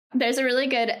There's a really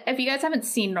good, if you guys haven't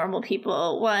seen Normal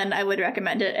People, one, I would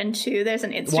recommend it. And two, there's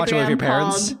an Instagram Watch it with your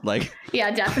parents. called, yeah,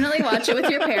 definitely watch it with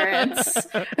your parents.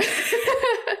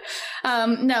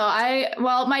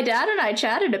 My dad and I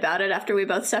chatted about it after we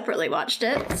both separately watched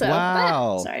it. So,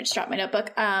 wow. Sorry, I just dropped my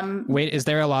notebook. Wait, is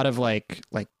there a lot of like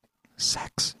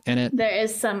sex in it? There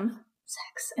is some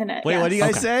sex in it. Wait, yes. what do you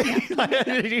guys say? Yeah. I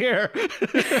didn't hear.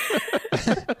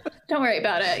 Don't worry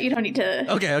about it. You don't need to.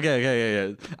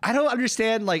 Okay. I don't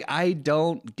understand. Like, I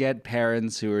don't get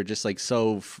parents who are just like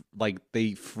so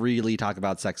they freely talk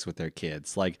about sex with their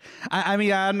kids. Like, I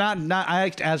mean, I'm not. I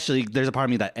actually, there's a part of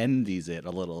me that envies it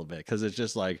a little bit because it's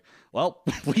just like, well,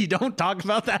 we don't talk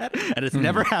about that, and it's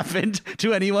never happened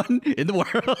to anyone in the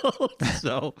world.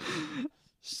 So,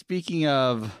 speaking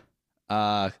of,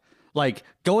 like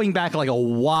going back like a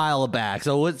while back,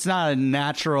 so it's not a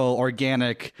natural,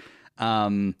 organic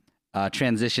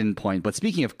transition point. But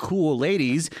speaking of cool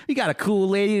ladies, we got a cool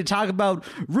lady to talk about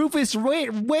Rufus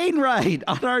Wainwright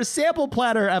on our Sample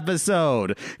Platter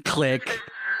episode. Click.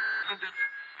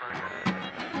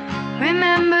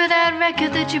 Remember that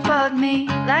record that you bought me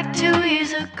like 2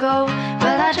 years ago?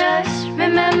 Well, I just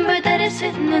remembered that it's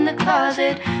sitting in the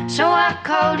closet, so I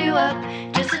called you up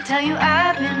just to tell you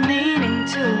I've been meaning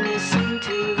to listen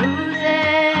to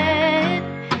that.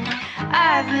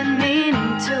 I've been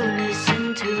meaning to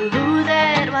listen to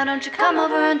that. Why don't you come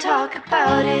over and talk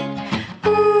about it?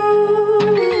 Ooh,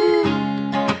 ooh, ooh.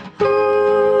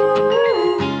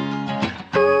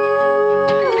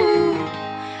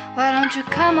 Why don't you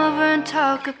come over and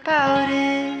talk about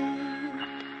it?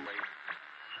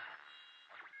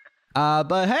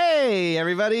 But hey,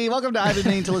 everybody, welcome to I've Been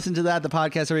Meaning to Listen to That, the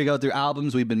podcast where we go through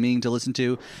albums we've been meaning to listen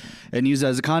to and use it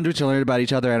as a conduit to learn about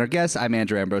each other and our guests. I'm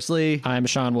Andrew Ambrose Lee. I'm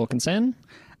Sean Wilkinson.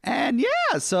 And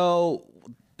yeah, so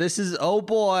this is oh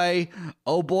boy.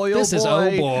 This is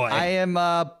oh boy. I am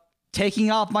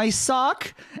taking off my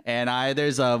sock, and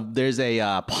there's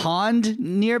a pond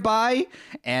nearby,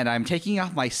 and I'm taking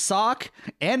off my sock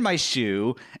and my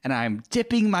shoe, and I'm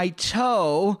dipping my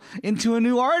toe into a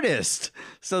new artist.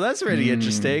 So that's really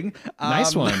interesting.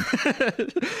 Nice one.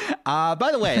 By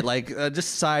the way, like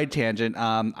just side tangent.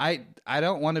 I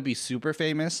don't want to be super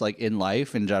famous, like in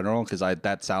life in general, because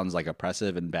that sounds like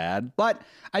oppressive and bad. But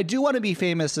I do want to be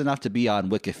famous enough to be on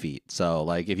Wikifeet. So,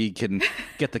 like, if you can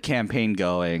get the campaign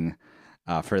going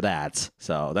for that.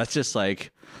 So that's just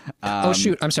like. Oh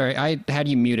shoot! I'm sorry. I had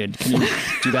you muted. Can you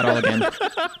do that all again?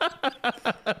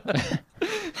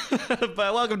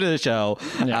 But welcome to the show.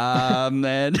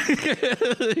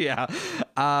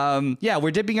 Yeah.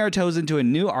 We're dipping our toes into a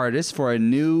new artist for a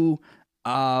new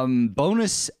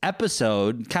bonus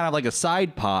episode, kind of like a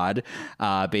side pod,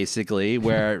 basically,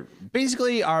 where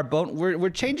basically we're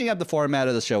changing up the format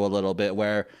of the show a little bit,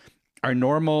 where our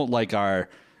normal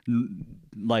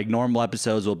normal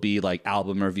episodes will be like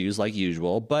album reviews like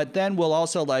usual, but then we'll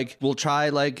try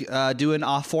do an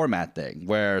off format thing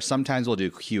where sometimes we'll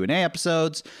do Q&A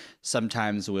episodes,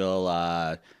 sometimes we'll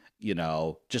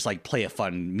just like play a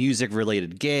fun music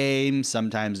related game.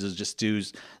 Sometimes we'll just do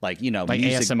like music,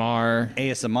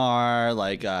 ASMR,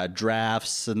 like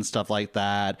drafts and stuff like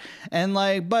that. And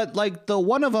but the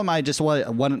one of them I just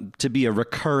want to be a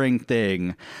recurring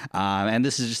thing. And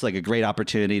this is just like a great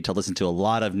opportunity to listen to a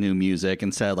lot of new music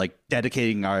instead of like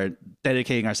dedicating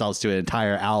ourselves to an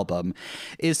entire album,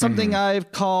 is something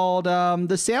I've called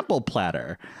the Sample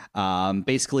Platter.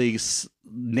 Basically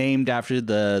named after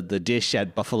the dish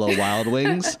at Buffalo Wild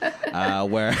Wings,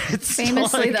 where it's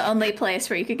famously the only place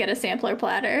where you could get a sampler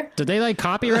platter. Did they like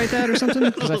copyright that or something?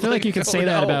 Because I feel like you could say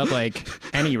that about like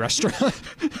any restaurant.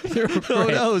 Oh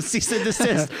no, cease and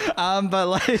desist.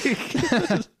 But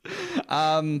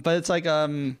it's like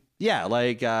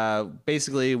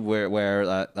basically where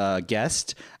a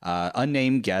guest,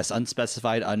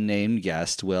 unspecified unnamed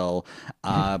guest will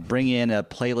bring in a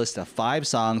playlist of 5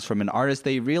 songs from an artist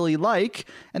they really like,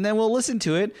 and then we'll listen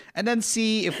to it and then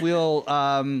see if we'll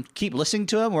keep listening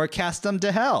to them or cast them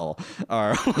to hell,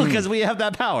 or because we have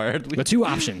that power. The 2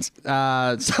 options.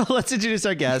 So let's introduce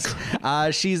our guest.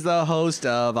 She's the host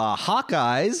of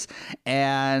Hawkeyes,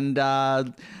 and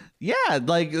yeah,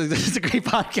 like it's a great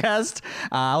podcast.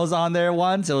 I was on there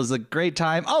once. It was a great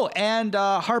time. Oh, and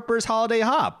Harper's Holiday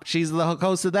Hop. She's the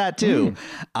host of that too.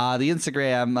 The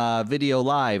Instagram video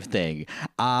live thing.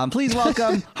 Please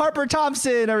welcome Harper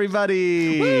Thompson,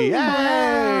 everybody. Woo!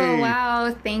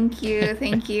 Wow. Thank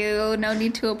you. No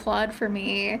need to applaud for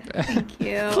me. Thank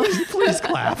you. please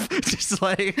clap. Just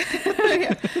like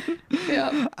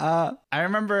yeah. I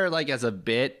remember like as a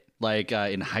bit, like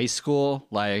in high school,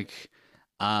 like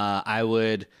I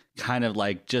would kind of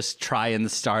like just try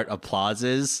and start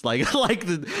applauses like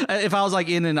if I was like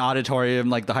in an auditorium,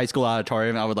 like the high school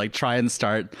auditorium, I would like try and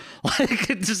start like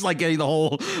just like getting the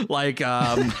whole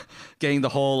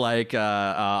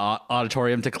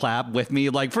auditorium to clap with me,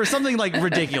 like for something like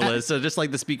ridiculous. So just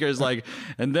like the speakers like,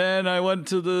 and then I went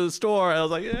to the store, I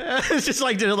was like, yeah. It's just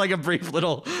like did like a brief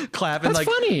little clap. And That's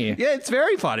like funny. Yeah, it's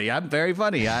very funny. I'm very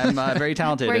funny. I'm very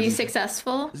talented. Were you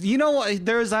successful? You know,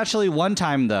 there was actually one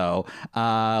time though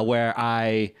where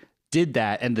I did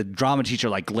that and the drama teacher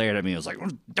like glared at me. I was like,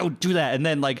 don't do that. And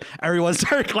then like everyone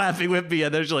started clapping with me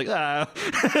and they're just like, ah.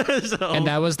 So, And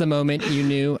that was the moment you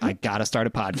knew I gotta start a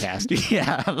podcast.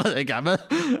 yeah, like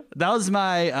that was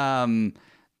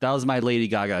my Lady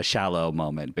Gaga Shallow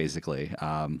moment, basically.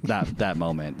 That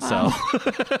moment. Wow.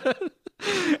 So.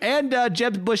 And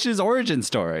Jeb Bush's origin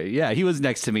story. Yeah, he was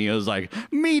next to me. He was like,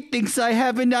 "Me thinks I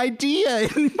have an idea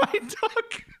in my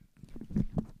talk."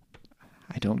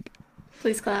 I don't.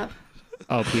 Please clap.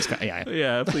 Oh, please. Yeah.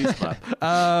 Yeah, please clap.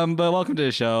 But welcome to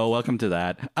the show. Welcome to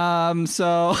that.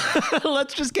 So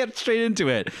let's just get straight into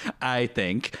it, I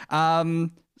think.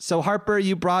 So Harper,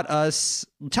 you brought us.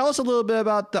 Tell us a little bit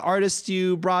about the artist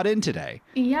you brought in today.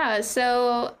 Yeah,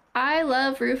 so I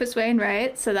love Rufus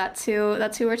Wainwright, so that's who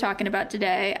we're talking about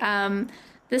today.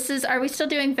 This is. Are we still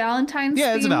doing Valentine's? Yeah,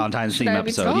 theme? it's a Valentine's theme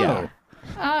episode. Yeah.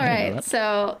 All right.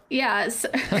 So yeah.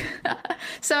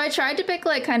 So I tried to pick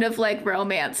like kind of like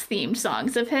romance themed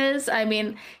songs of his. I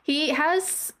mean, he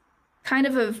has kind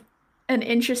of an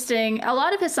interesting. A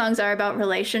lot of his songs are about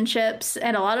relationships,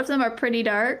 and a lot of them are pretty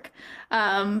dark.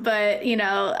 But you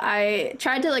know, I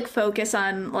tried to like focus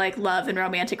on like love and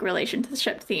romantic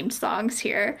relationship themed songs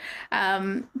here.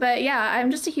 But yeah,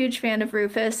 I'm just a huge fan of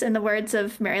Rufus. In the words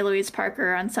of Mary Louise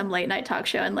Parker on some late night talk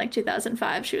show in like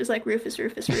 2005, she was like, Rufus,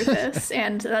 Rufus, Rufus.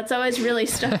 And that's always really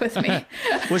stuck with me.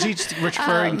 Was he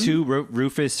referring to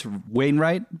Rufus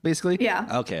Wainwright, basically? Yeah.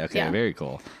 Okay. Yeah. Very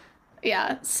cool.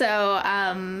 Yeah. So,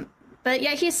 but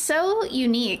yeah, he's so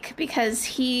unique because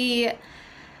he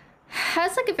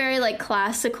has like a very like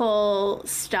classical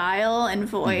style and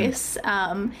voice.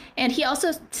 And he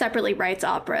also separately writes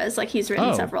operas. Like he's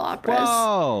written several operas.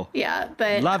 Whoa. Yeah,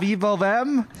 but La Vivo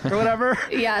Vem or whatever.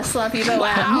 Yes, La Vivo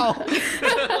Wow.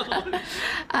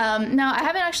 No, I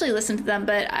haven't actually listened to them,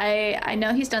 but I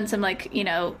know he's done some like, you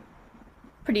know,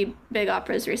 pretty big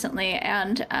operas recently,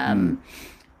 and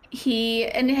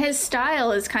his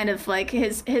style is kind of like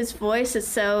his voice is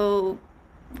so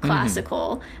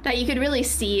classical that you could really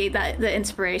see that the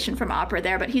inspiration from opera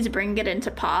there, but he's bringing it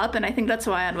into pop, and I think that's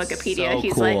why on Wikipedia So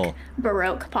he's cool. like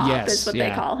Baroque pop is what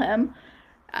they call him.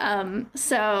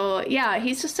 So yeah,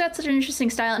 he's just got such an interesting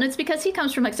style, and it's because he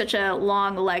comes from like such a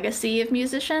long legacy of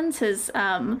musicians. His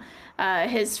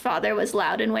father was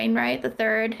Loudon Wainwright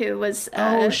III, who was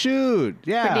Oh shoot!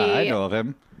 Yeah, pretty- I know of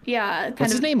him. yeah, kind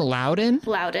What's of his name? Loudon?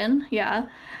 Loudon, yeah.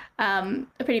 A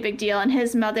pretty big deal, and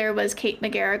his mother was Kate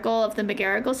McGarrigle of the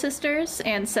McGarrigle sisters,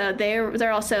 and so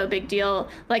they're also a big deal.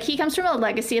 Like he comes from a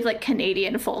legacy of like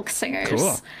Canadian folk singers.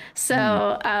 Cool.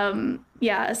 So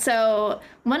yeah, so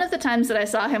one of the times that I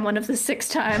saw him, one of the 6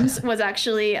 times, was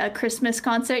actually a Christmas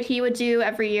concert. He would do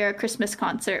every year a Christmas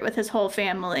concert with his whole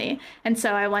family, and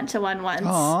so I went to one once.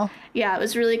 Aww. Yeah, it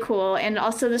was really cool, and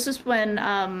also this was when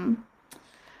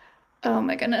oh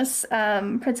my goodness,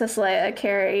 Princess Leia,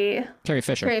 Carrie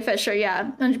Fisher,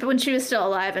 yeah, when she was still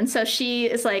alive, and so she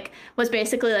was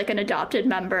basically like an adopted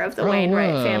member of the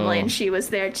Wainwright family, and she was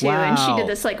there too, and she did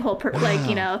this like whole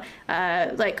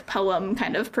like poem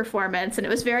kind of performance, and it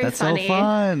was very funny. So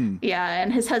fun. Yeah,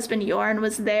 and his husband Yorn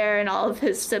was there, and all of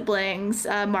his siblings.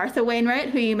 Martha Wainwright,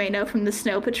 who you may know from the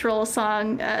Snow Patrol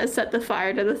song "Set the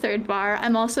Fire to the Third Bar."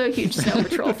 I'm also a huge Snow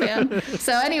Patrol fan.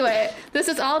 So anyway, this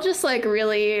is all just like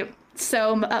really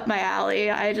so up my alley.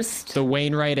 The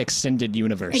Wainwright extended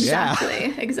universe.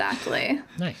 Exactly.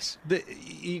 Nice.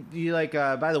 You like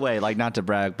by the way, like not to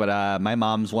brag, but my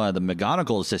mom's one of the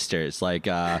McGonagall sisters, like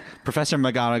Professor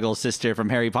McGonagall's sister from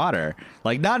Harry Potter.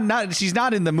 Like not she's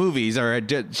not in the movies, or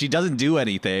she doesn't do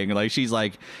anything. Like she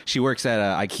works at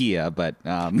IKEA, but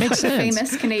Makes sense.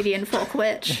 Famous Canadian folk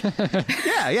witch.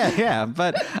 yeah.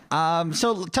 But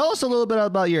so tell us a little bit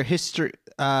about your history.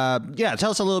 Tell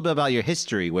us a little bit about your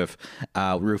history with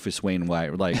Rufus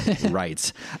Wainwright, like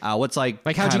rights. What's like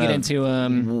how'd you get into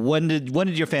when did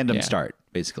your fandom start,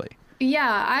 basically?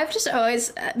 Yeah, I've just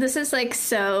always this is like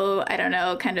so I don't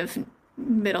know, kind of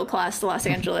middle class Los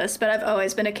Angeles, but I've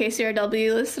always been a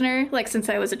KCRW listener, like since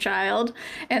I was a child,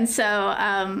 and so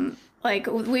like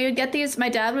we would get these. My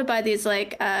dad would buy these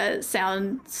like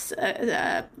sounds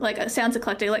sounds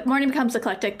eclectic, like Morning Becomes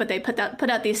Eclectic, but they put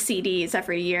out these CDs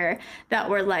every year that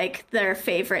were like their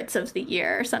favorites of the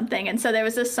year or something. And so there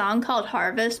was this song called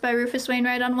Harvest by Rufus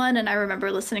Wainwright on one, and I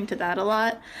remember listening to that a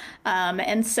lot.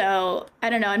 And so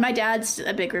I don't know. And my dad's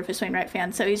a big Rufus Wainwright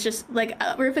fan, so he's just like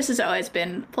Rufus has always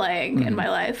been playing in my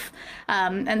life.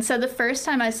 And so the first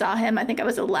time I saw him, I think I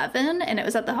was 11, and it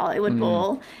was at the Hollywood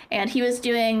Bowl, and he was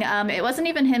doing. It wasn't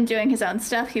even him doing his own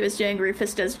stuff. He was doing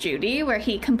Rufus Does Judy, where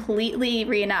he completely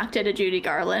reenacted a Judy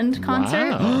Garland concert.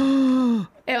 Wow.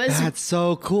 It was That's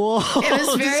so cool. It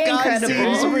was very This guy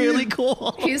incredible. seems really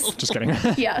cool. He's Just kidding.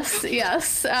 yes.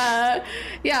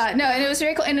 Yeah, no, and it was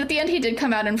very cool. And at the end, he did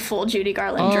come out in full Judy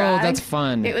Garland drag. Oh, that's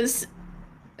fun. It was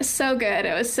so good.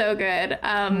 It was so good.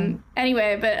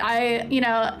 Anyway, but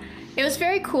it was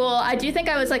very cool. I do think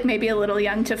I was like maybe a little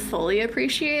young to fully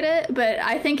appreciate it, but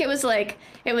I think it was like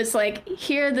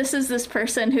here, this is this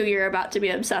person who you're about to be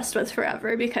obsessed with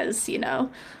forever because,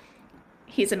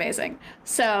 he's amazing.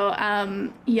 So,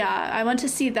 I went to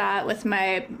see that with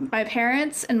my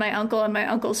parents and my uncle and my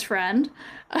uncle's friend.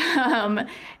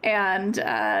 And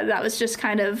that was just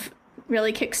kind of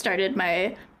really kickstarted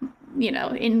my,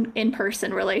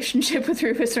 in-person relationship with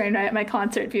Rufus Wainwright, my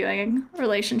concert viewing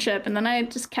relationship. And then I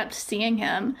just kept seeing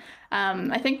him.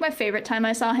 I think my favorite time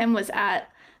I saw him was at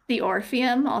the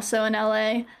Orpheum, also in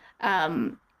LA.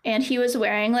 And he was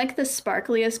wearing like the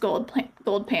sparkliest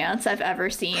gold pants I've ever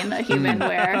seen a human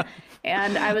wear.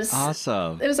 And I was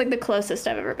awesome. It was like the closest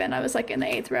I've ever been. I was like in the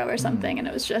 8th row or something. And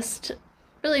it was just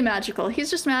really magical. He's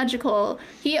just magical.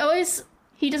 He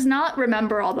does not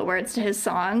remember all the words to his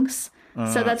songs.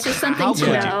 So that's just something to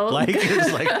know.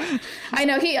 It's like I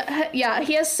know he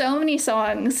has so many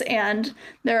songs and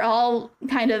they're all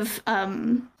kind of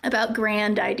about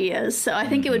grand ideas. So I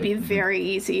think it would be very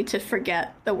easy to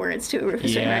forget the words to a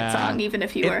Rufus Wainwright song, even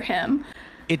if you were him.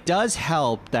 It does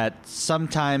help that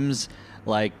sometimes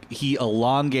like he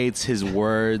elongates his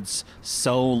words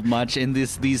so much in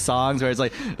these songs where it's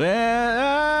like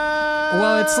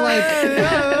Well, it's like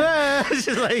it's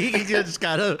just like you just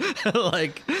gotta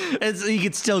like you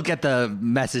can still get the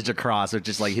message across with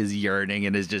just like his yearning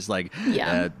and his just like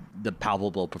the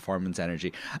palpable performance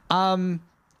energy. One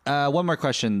more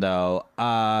question though.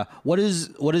 What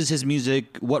is his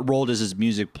music? What role does his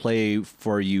music play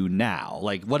for you now?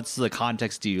 Like, what's the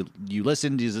context? Do you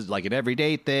listen? Is it like an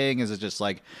everyday thing? Is it just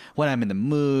like when I'm in the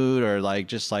mood, or like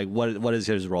just like what is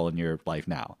his role in your life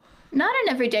now? Not an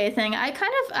everyday thing.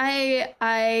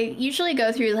 I usually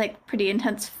go through like pretty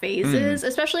intense phases,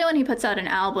 especially when he puts out an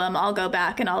album. I'll go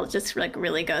back and I'll just like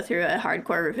really go through a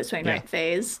hardcore Rufus Wainwright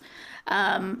phase.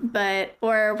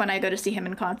 Or when I go to see him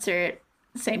in concert.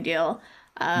 Same deal.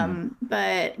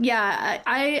 But yeah,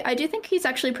 I do think he's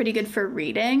actually pretty good for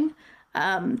reading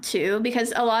too,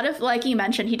 because a lot of, like you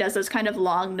mentioned, he does those kind of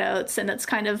long notes and it's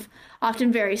kind of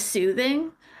often very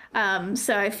soothing.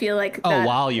 So I feel like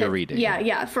while you're reading.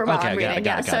 Yeah, for while I'm reading.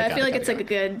 So I feel like it's like a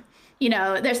good,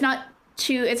 it's not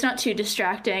too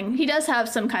distracting. He does have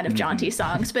some kind of jaunty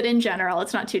songs, but in general,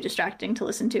 it's not too distracting to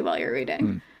listen to while you're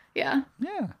reading. Yeah.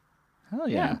 Yeah. Hell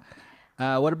yeah.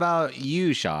 What about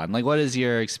you, Sean? Like, what is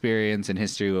your experience and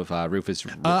history with Rufus?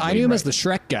 I knew him as the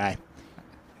Shrek guy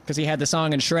because he had the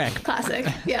song in Shrek. Classic.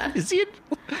 Yeah. Is he?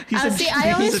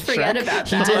 I always forget about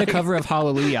that. He did a cover of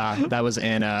Hallelujah that was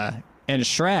in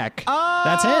Shrek. Oh,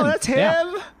 that's him. That's him.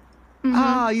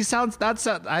 Yeah. Oh, you sound.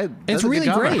 It's really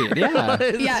great. Yeah.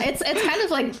 Yeah, it's kind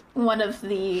of like one of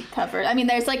the covers. I mean,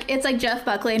 it's like Jeff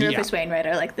Buckley and Rufus Wainwright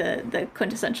are like the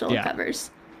quintessential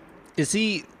covers.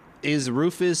 Is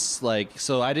Rufus like,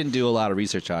 so I didn't do a lot of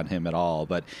research on him at all,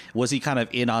 but was he kind of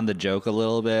in on the joke a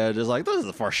little bit? Just like, this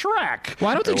is for Shrek.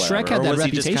 Well, I don't think Shrek had that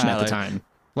reputation at the time.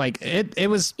 Like it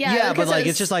was. Yeah, but like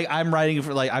it's just like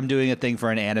I'm doing a thing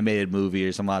for an animated movie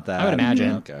or something like that. I would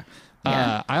imagine. Okay.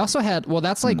 I also had,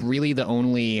 that's like really the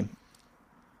only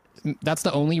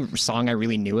song I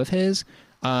really knew of his.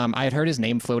 I had heard his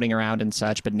name floating around and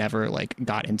such, but never like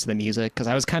got into the music because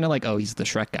I was kind of like, oh, he's the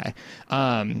Shrek guy.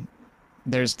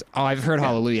 I've heard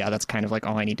Hallelujah. That's kind of like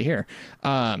all I need to hear.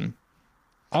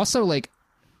 Also, like,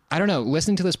 I don't know,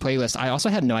 listening to this playlist, I also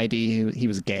had no idea he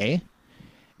was gay.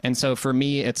 And so for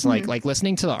me, it's like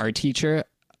listening to the art teacher,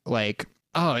 like,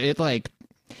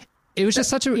 it was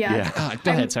just such a... Yeah.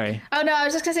 Go ahead, sorry. Oh, no, I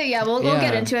was just going to say, we'll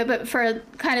get into it, but for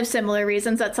kind of similar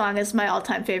reasons, that song is my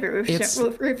all-time favorite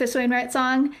Rufus Wainwright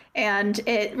song, and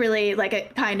it really, like,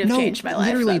 it kind of changed my life.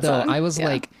 Literally, though, I was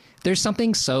like, there's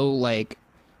something so, like...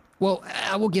 Well,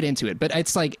 we'll get into it, but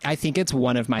it's like, I think it's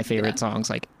one of my favorite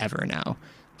songs, like, ever now.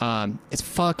 It's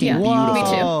fucking Yeah, beautiful. me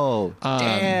too. Whoa,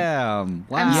 damn!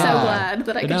 Wow. I'm so Yeah. glad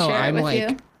that I could No, share I'm it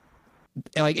with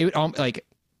like, you.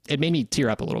 it made me tear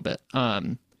up a little bit.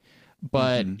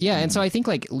 But yeah, and so I think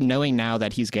like knowing now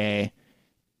that he's gay,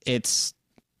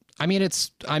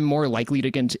 I'm more likely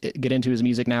to get into his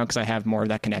music now because I have more of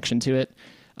that connection to it.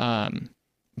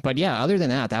 But yeah, other than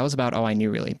that, that was about all I knew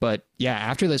really. But yeah,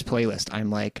 after this playlist, I'm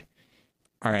like,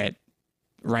 all right,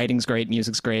 writing's great,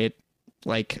 music's great,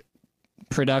 like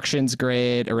production's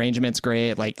great, arrangement's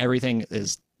great, like everything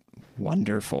is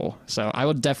wonderful. So I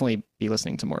would definitely be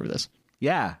listening to more of this.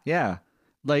 Yeah,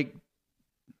 like,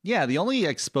 yeah. The only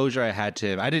exposure I had to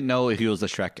him, I didn't know if he was the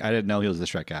Shrek. I didn't know he was the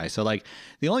Shrek guy. So like,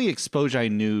 the only exposure I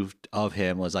knew of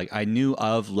him was like I knew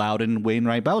of Loudon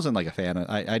Wainwright, but I wasn't like a fan.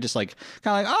 I just like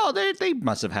kind of like, oh, they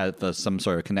must have had some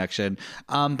sort of connection.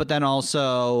 But then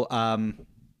also, I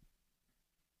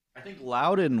think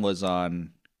Loudon was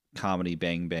on Comedy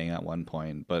Bang Bang at one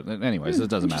point. But anyways, it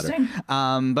doesn't matter.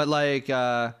 But like.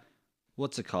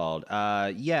 What's it called?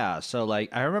 Yeah. So like,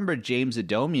 I remember James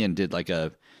Adomian did like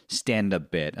a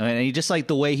stand-up bit, and he just like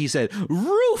the way he said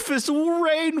Rufus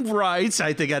Wainwright.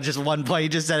 I think at just one point he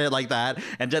just said it like that,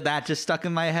 and that just stuck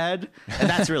in my head, and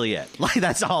that's really it. Like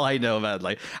that's all I know about.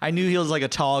 Like I knew he was like a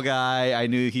tall guy. I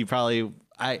knew he probably.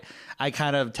 I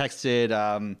kind of texted.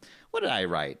 What did I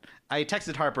write? I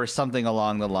texted Harper something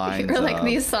along the lines. You're like,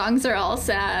 these songs are all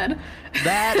sad.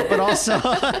 That, but also,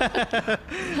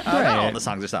 not all the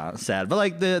songs are sad, but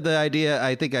like the idea,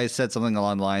 I think I said something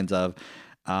along the lines of,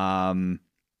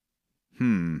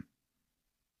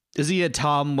 is he a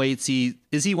Tom Waitsy?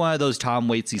 Is he one of those Tom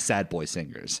Waitsy sad boy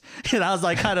singers? And I was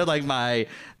like, kind of like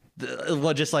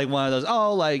just like one of those,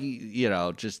 oh, like, you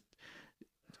know, just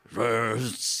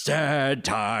sad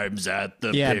times at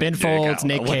the Ben Folds,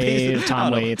 Nick Cave,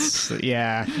 Tom Waits.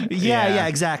 Yeah,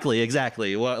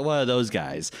 exactly. One of those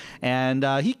guys, and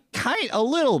he a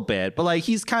little bit, but like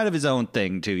he's kind of his own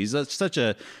thing too. He's such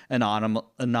an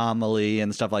anomaly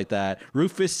and stuff like that.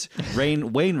 Rufus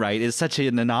Wainwright is such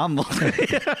an anomaly.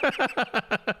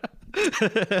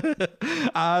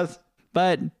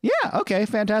 But yeah, okay,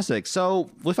 fantastic. So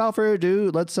without further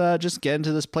ado, let's just get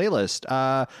into this playlist.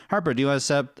 Harper, do you want to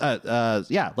set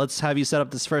up? Let's have you set up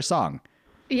this first song.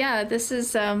 Yeah, this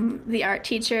is The Art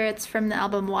Teacher. It's from the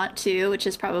album Want To, which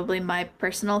is probably my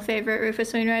personal favorite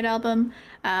Rufus Wainwright album.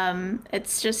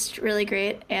 It's just really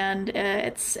great, and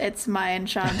it's my and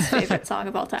Sean's favorite song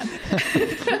of all time. Do you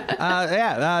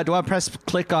want to press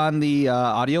click on the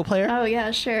audio player? Oh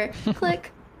yeah, sure.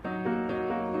 Click.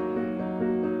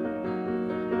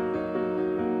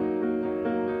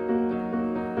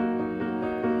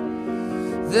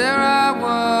 There I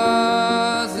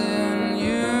was in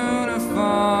uniform,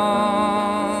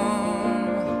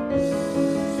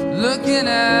 looking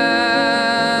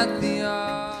at the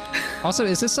Also,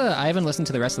 is this I haven't listened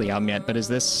to the rest of the album yet, but is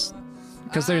this,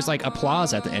 because there's like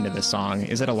applause at the end of this song,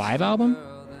 is it a live album?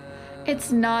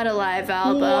 It's not a live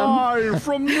album. Live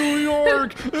from New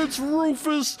York, it's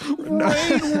Rufus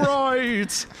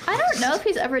Wainwright. I don't know if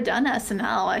he's ever done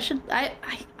SNL.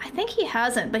 I think he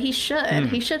hasn't, but he should.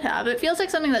 He should have. It feels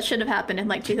like something that should have happened in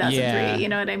like 2003. Yeah. You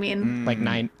know what I mean? Like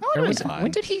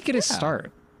when did he get his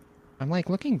start? I'm like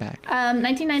looking back.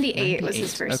 1998 was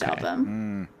his first okay.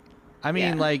 album. I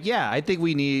mean, I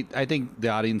think the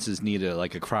audiences need a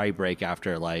cry break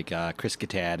after like Chris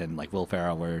Kattan and like Will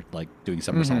Ferrell were like doing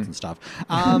somersaults and stuff.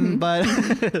 But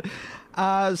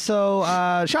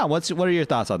Sean, what are your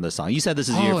thoughts on this song? You said this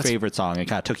is your favorite song. It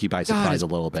kind of took you by surprise a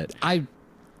little bit. I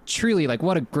truly like,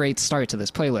 what a great start to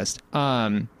this playlist.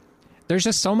 There's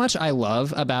just so much I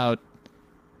love about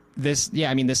this. Yeah,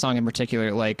 I mean, this song in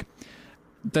particular, like,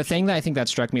 the thing that I think that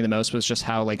struck me the most was just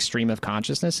how like stream of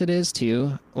consciousness it is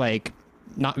too. Like,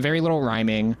 not very little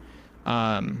rhyming,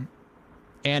 and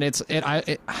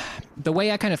the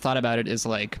way I kind of thought about it is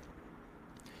like,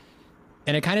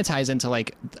 and it kind of ties into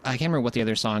like, I can't remember what the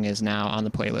other song is now on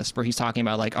the playlist where he's talking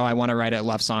about like, oh, I want to write a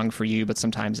love song for you, but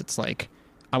sometimes it's like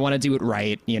I want to do it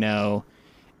right, you know.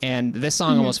 And this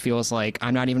song almost feels like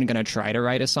I'm not even going to try to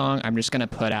write a song. I'm just going to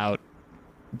put out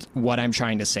what I'm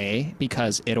trying to say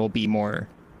because it'll be more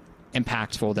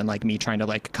impactful than like me trying to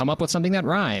like come up with something that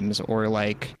rhymes or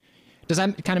like, does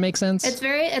that kind of make sense?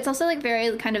 It's also like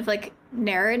very kind of like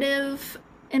narrative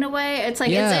in a way. It's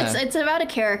like, it's about a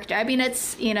character. I mean,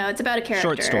 it's about a character.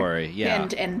 Short story. Yeah.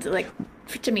 And like,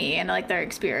 to me and like their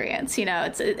experience, you know,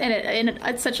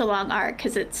 it's such a long arc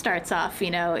because it starts off,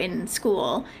 you know, in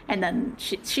school and then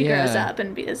she grows up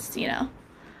and is, you know,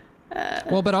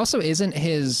 well, but also isn't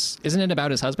it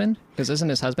about his husband? Because isn't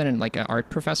his husband like an art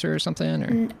professor or something?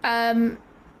 Or I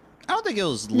don't think it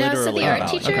was literally so the art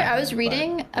about teacher. him, I was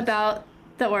reading about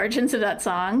the origins of that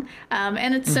song.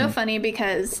 And it's so funny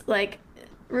because like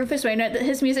Rufus Wainwright,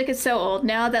 his music is so old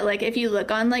now that like if you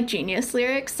look on like Genius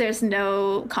lyrics, there's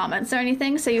no comments or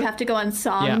anything, so you have to go on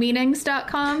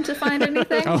songmeanings.com to find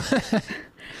anything.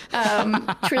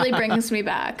 Which really brings me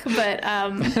back. But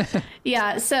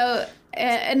yeah, so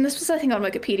and this was I think on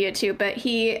Wikipedia too, but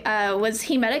he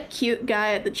met a cute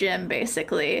guy at the gym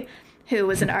basically who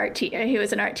was an art teacher,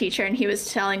 and he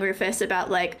was telling Rufus about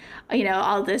like, you know,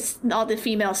 all the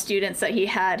female students that he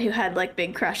had who had like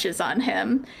big crushes on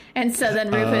him. And so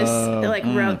then Rufus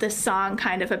wrote this song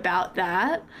kind of about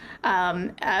that,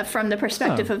 from the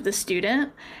perspective of the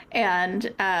student. And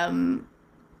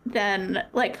then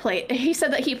like he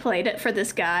said that he played it for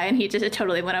this guy, and it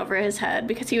totally went over his head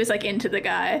because he was like into the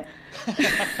guy.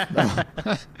 But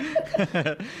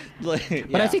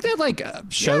I think that like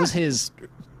shows his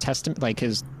testament, like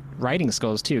his writing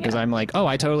skills too, because I'm like, oh,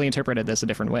 I totally interpreted this a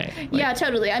different way. Like, yeah,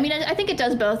 totally. I mean, I think it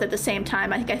does both at the same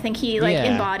time. I think he like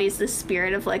embodies the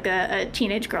spirit of like a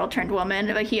teenage girl turned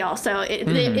woman, but he also it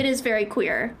is very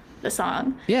queer, the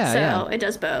song. So it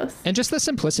does both. And just the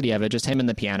simplicity of it, just him and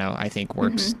the piano, I think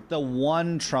works. The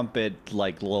one trumpet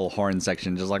like little horn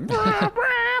section just like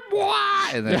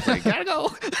and then it's like, gotta go.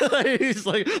 He's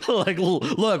like,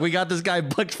 look, we got this guy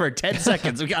booked for 10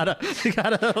 seconds. We gotta make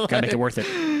it worth it.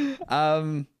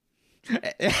 And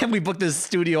we booked this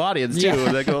studio audience too.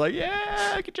 And they go like,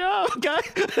 yeah, good job, guy.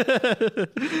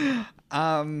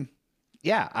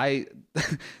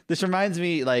 This reminds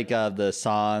me like of the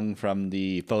song from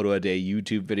the Photo a Day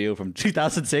YouTube video from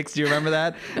 2006. Do you remember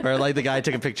that? Where like the guy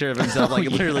took a picture of himself like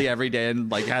literally every day,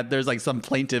 and like there's like some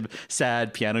plaintive,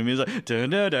 sad piano music.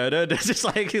 Just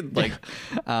like he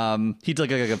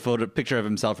took like a picture of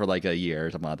himself for like a year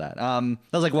or something like that. That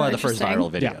was like one of the first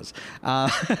viral videos.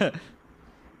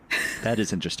 That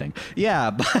is interesting.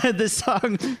 Yeah, but this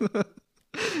song,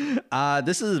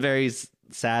 this is a very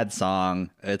sad song.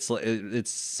 It's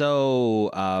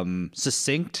so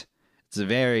succinct. It's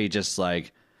very just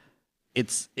like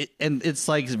it's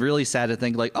like really sad to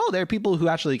think like, oh, there are people who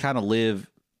actually kind of live.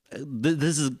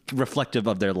 This is reflective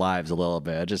of their lives a little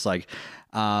bit. Just like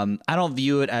I don't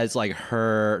view it as like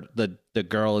the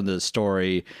girl in the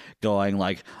story going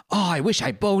like, oh, I wish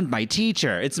I boned my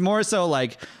teacher. It's more so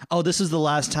like, oh, this is the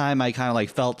last time I kind of like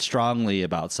felt strongly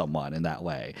about someone in that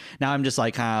way. Now I'm just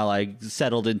like kind of like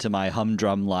settled into my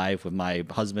humdrum life with my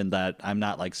husband that I'm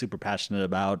not like super passionate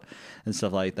about and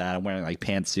stuff like that. I'm wearing like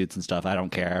pantsuits and stuff. I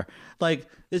don't care. Like,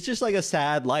 it's just like a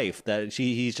sad life that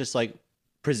he's just like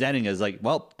presenting as like,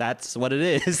 well, that's what it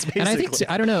is, basically. And I think,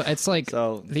 I don't know, it's like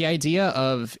the idea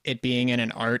of it being in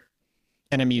an art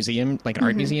in a museum, like an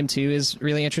art museum too, is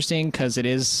really interesting because it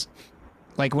is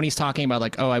like when he's talking about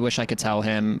like, oh, I wish I could tell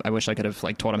him, I wish I could have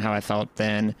like told him how I felt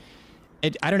then.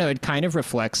 I don't know, it kind of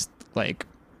reflects like,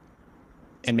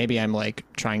 and maybe I'm like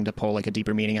trying to pull like a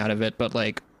deeper meaning out of it, but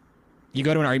like you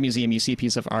go to an art museum, you see a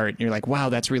piece of art and you're like, wow,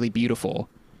 that's really beautiful.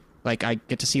 Like I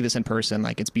get to see this in person,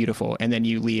 like it's beautiful. And then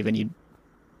you leave and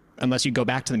unless you go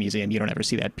back to the museum, you don't ever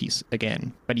see that piece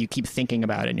again. But you keep thinking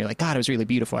about it, and you're like, God, it was really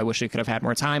beautiful. I wish I could have had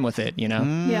more time with it, you know?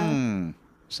 Yeah.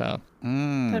 So.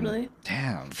 Totally.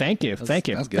 Damn. Thank you. Thank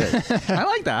you. That's good. I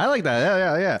like that.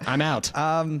 Yeah. I'm out.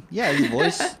 Yeah, his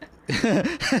voice.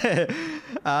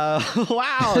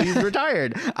 Wow, he's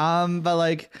retired. But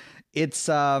like, it's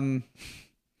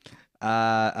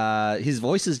his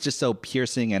voice is just so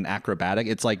piercing and acrobatic.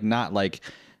 It's like not like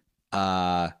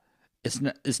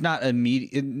it's not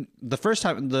immediate. The first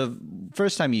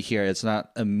time you hear it, it's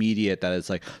not immediate that it's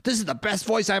like, this is the best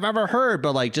voice I've ever heard,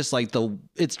 but like just like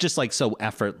it's just like so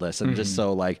effortless and just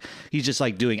so like he's just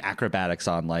like doing acrobatics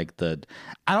on like I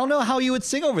don't know how you would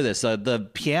sing over this, the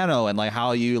piano, and like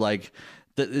how you like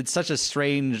it's such a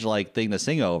strange like thing to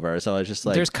sing over. So it's just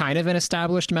like there's kind of an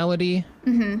established melody,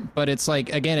 but it's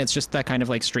like, again, it's just that kind of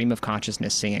like stream of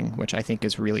consciousness singing, which I think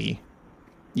is really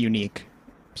unique.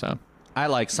 So I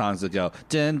like songs that go.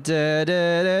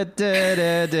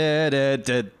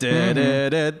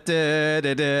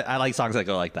 I like songs that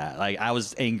go like that. Like I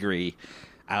was angry.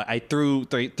 I threw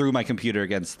my computer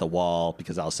against the wall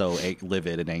because I was so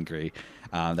livid and angry.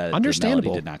 That understandable. The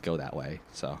melody did not go that way.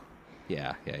 So,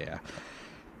 yeah.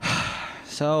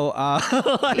 So,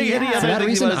 for that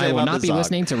reason, I will not be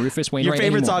listening to Rufus Wainwright Your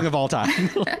favorite anymore. song of all time.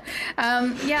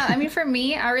 Yeah, I mean, for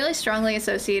me, I really strongly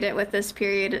associate it with this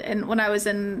period. And when I was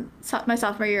in my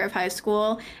sophomore year of high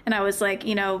school, and I was like,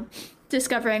 you know,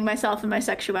 discovering myself and my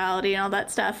sexuality and all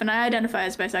that stuff, and I identify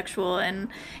as bisexual. And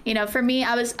you know, for me,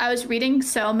 I was reading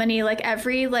so many, like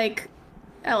every like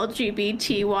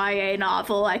LGBTYA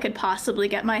novel I could possibly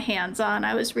get my hands on.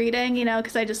 I was reading,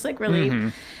 because I just like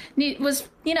really was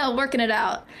working it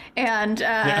out, and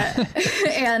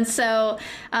and so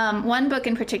one book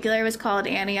in particular was called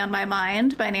Annie on My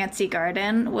Mind by Nancy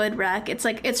Garden Woodwreck.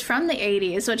 It's from the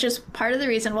 80s, which is part of the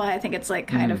reason why I think it's like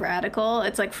kind of radical.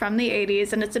 It's like from the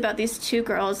 80s, and it's about these two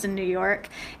girls in New York,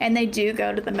 and they do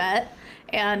go to the Met.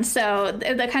 And so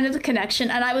the kind of the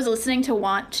connection, and I was listening to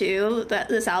Want To,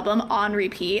 this album, on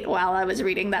repeat while I was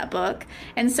reading that book.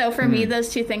 And so for me, those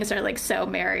two things are like so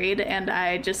married, and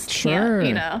I just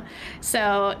can't,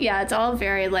 So yeah, it's all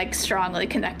very like strongly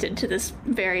connected to this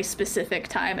very specific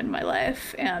time in my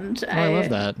life. And I love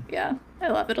that. Yeah, I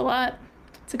love it a lot.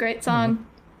 It's a great song.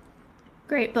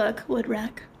 Great book,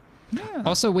 Woodwreck. Yeah.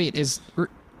 Also, wait,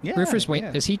 Rufus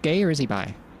Wainwright, is he gay or is he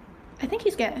bi? I think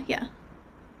he's gay, yeah.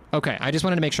 Okay, I just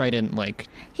wanted to make sure I didn't like.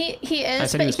 He is. I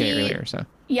said he was gay earlier, so.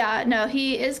 Yeah, no,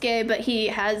 he is gay, but he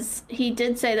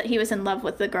did say that he was in love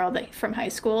with the girl from high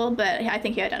school, but I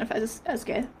think he identifies as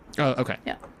gay. Oh, okay.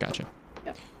 Yeah. Gotcha.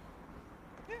 Yep.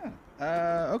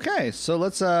 Yeah. Okay, so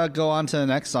let's go on to the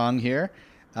next song here.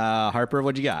 Harper,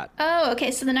 what you got? Oh,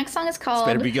 okay. So the next song is called.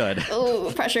 This better be good.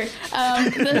 Oh, pressure.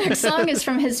 The next song is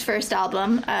from his first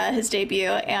album, his debut,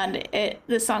 and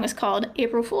the song is called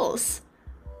April Fools.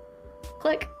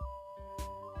 Click.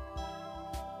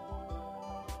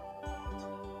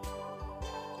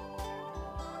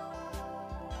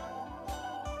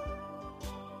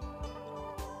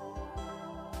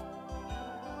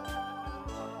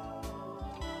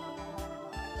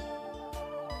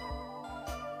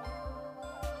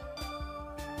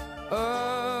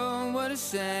 Oh, what a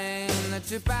shame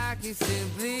that your back used to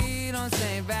bleed on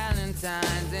St.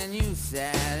 Valentine's, and you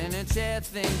sat in a chair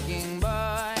thinking,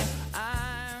 boy,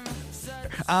 I'm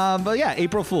such... But yeah,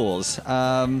 April Fools.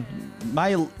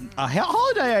 My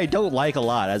holiday I don't like a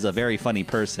lot as a very funny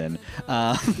person.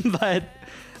 But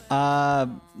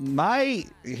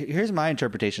here's my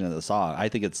interpretation of the song. I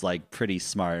think it's like pretty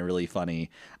smart and really funny.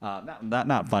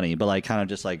 Not funny, but like kind of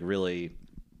just like really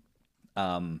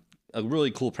a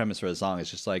really cool premise for the song. It's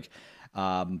just like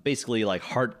basically like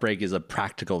heartbreak is a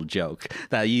practical joke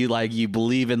that you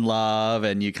believe in love,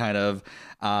 and you kind of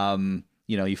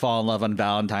you fall in love on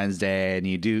Valentine's Day, and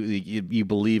you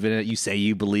believe in it. You say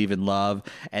you believe in love,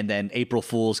 and then April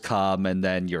Fools come, and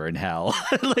then you're in hell,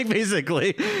 like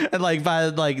basically, and like by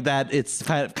like that, it's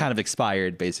kind of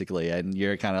expired basically, and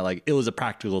you're kind of like it was a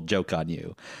practical joke on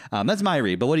you. That's my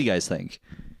read, but what do you guys think?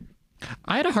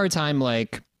 I had a hard time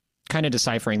like kind of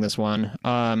deciphering this one.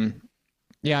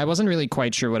 Yeah, I wasn't really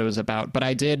quite sure what it was about, but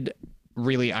I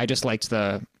just liked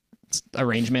the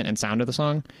arrangement and sound of the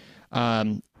song.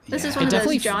 This is one of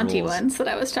those jaunty ones that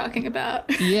I was talking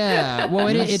about. Yeah, well,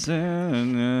 it's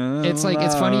like,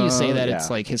 it's funny you say that it's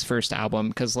like his first album,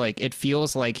 because like it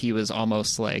feels like he was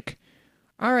almost like,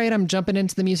 all right, I'm jumping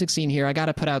into the music scene here. I got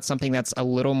to put out something that's a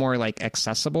little more like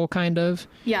accessible, kind of.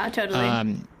 Yeah,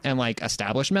 totally. And like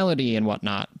established melody and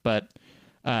whatnot. But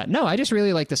no, I just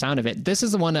really like the sound of it. This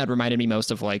is the one that reminded me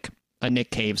most of like a Nick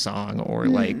Cave song, or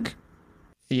like,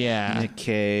 yeah, Nick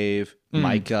Cave,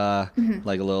 Micah,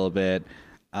 like a little bit.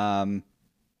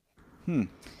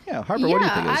 Yeah, Harper, what do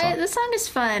you think of the song? This song is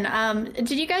fun.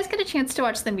 Did you guys get a chance to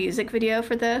watch the music video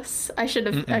for this? I should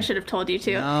have told you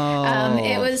to.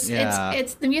 No.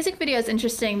 It's the music video is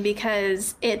interesting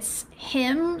because it's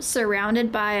him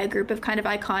surrounded by a group of kind of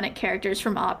iconic characters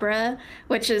from opera,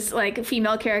 which is like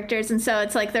female characters, and so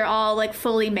it's like they're all like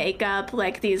fully makeup,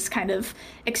 like these kind of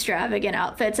extravagant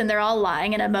outfits, and they're all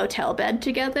lying in a motel bed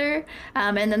together,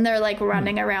 and then they're like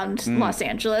running around Los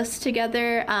Angeles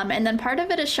together, and then part of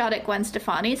it is shot at Gwen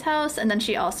Stefani's house, and then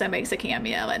she also makes a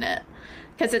cameo in it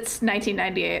because it's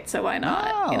 1998, so why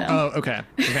not? Oh, okay. I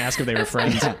was gonna ask if they were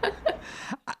friends.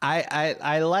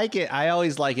 I like it. I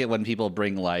always like it when people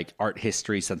bring like art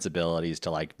history sensibilities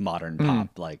to like modern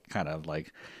pop, like kind of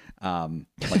like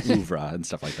oeuvre and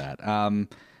stuff like that.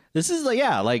 This is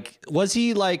like was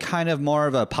he like kind of more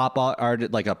of a pop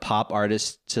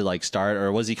artist to like start,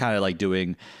 or was he kind of like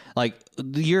doing like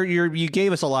you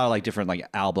gave us a lot of like different like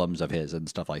albums of his and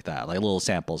stuff like that, like little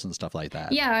samples and stuff like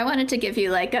that. Yeah, I wanted to give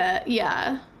you like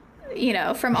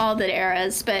from all the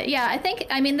eras, but yeah,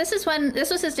 this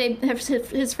was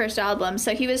his first album,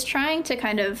 so he was trying to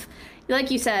kind of,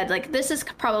 like you said, like this is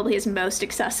probably his most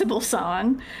accessible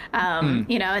song,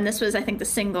 and this was, I think, the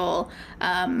single,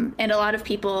 and a lot of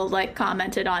people like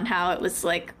commented on how it was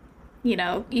like,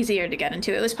 easier to get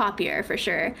into. It was poppier for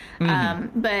sure,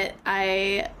 but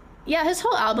his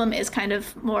whole album is kind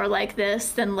of more like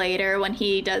this than later when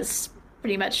he does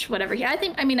pretty much whatever I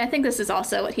think this is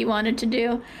also what he wanted to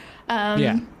do.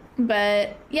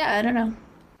 But yeah, I don't know.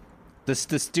 the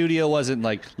studio wasn't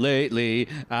like, lately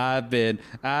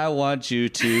I want you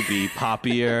to be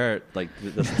poppier. Like,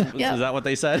 Yep. is that what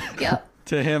they said? Yep.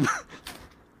 To him?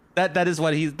 That is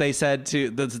what they said to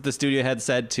the studio had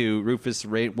said to Rufus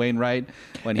Wainwright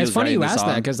when he It's was funny writing you the asked song.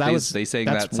 that because they sang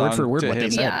that's that song word for word to what they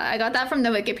him. said. Yeah, I got that from the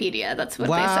Wikipedia. That's what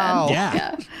Wow. they Yeah.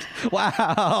 said. Yeah.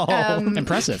 Wow.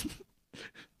 Impressive.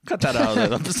 Cut that out of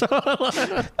the episode.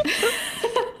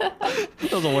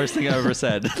 That was the worst thing I ever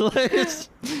said.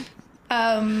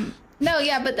 No,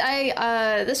 yeah, but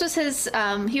this was his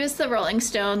he was the Rolling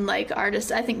Stone like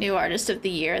artist, I think new artist of the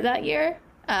year that year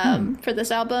for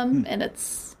this album, and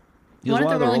it's He was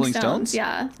one of the Rolling Stones?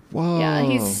 Yeah. Whoa. Yeah,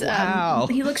 he's Wow.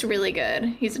 he looks really good.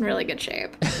 He's in really good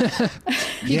shape.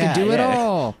 He can do it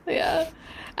all. Yeah.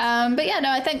 But yeah, no,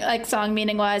 I think like song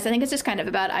meaning wise, I think it's just kind of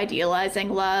about idealizing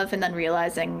love and then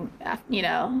realizing, you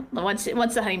know, once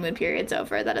the honeymoon period's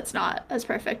over, that it's not as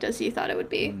perfect as you thought it would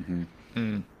be.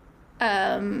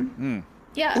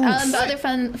 Yeah. The other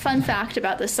fun fact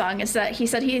about this song is that he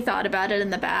said he thought about it in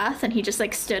the bath and he just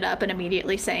like stood up and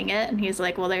immediately sang it, and he's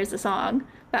like, well, there's the song.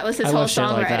 That was his I whole love shit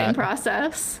like songwriting that.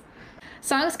 process.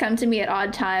 Songs come to me at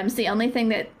odd times. The only thing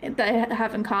that they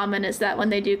have in common is that when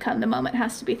they do come, the moment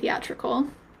has to be theatrical.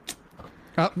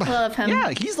 I love him.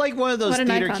 Yeah, he's like one of those What an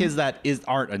theater icon. kids that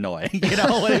aren't annoying. You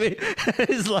know what I mean?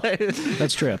 It's like,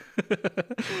 That's true.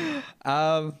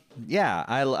 yeah,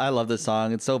 I love this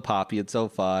song. It's so poppy. It's so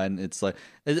fun. It's like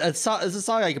it's a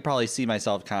song I could probably see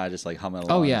myself kind of just like humming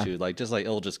along yeah. to. Like just like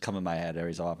it'll just come in my head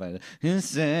every so often. You know,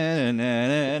 just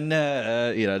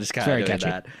kind Very of doing catchy.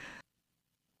 that.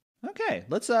 Okay,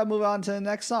 let's move on to the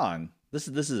next song. This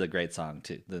is a great song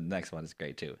too. The next one is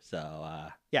great too. So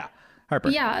yeah, Harper.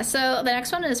 Yeah, so the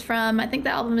next one is from, I think the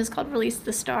album is called Release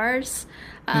the Stars.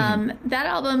 That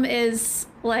album is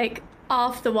like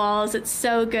off the walls. It's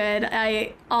so good.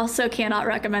 I also cannot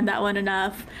recommend that one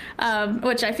enough,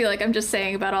 which I feel like I'm just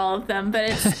saying about all of them, but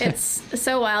it's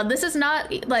so wild. This is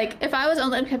not like, if I was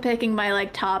only picking my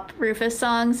like top Rufus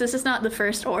songs, this is not the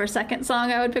first or second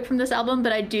song I would pick from this album,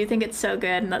 but I do think it's so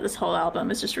good and that this whole album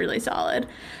is just really solid.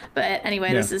 But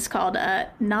anyway, This is called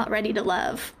Not Ready to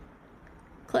Love.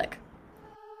 Click.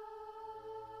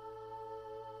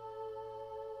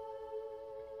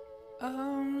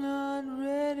 I'm not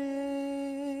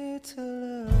ready to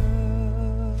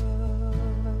love.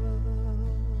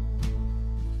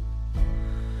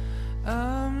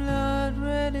 I'm not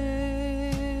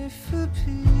ready for peace.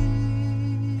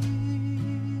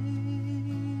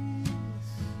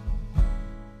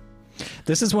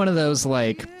 This is one of those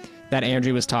like that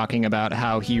Andrew was talking about,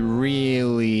 how he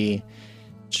really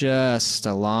just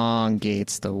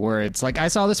elongates the words. Like I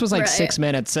saw this was like Right. 6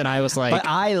 minutes and I was like, But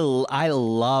I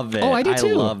love it. Oh, I do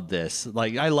too. love this.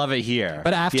 Like I love it here.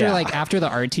 but after Yeah. after the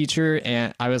art teacher,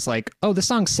 and I was like, oh, this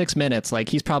song's 6 minutes. Like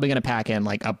he's probably gonna pack in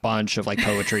like a bunch of like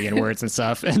poetry and words and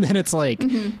stuff, and then it's like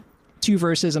 2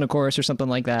 verses and a chorus or something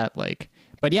like that. Like,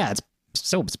 but yeah,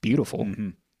 it's beautiful.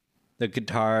 the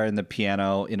guitar and the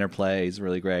piano interplay is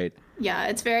really great. Yeah,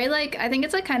 it's very like, I think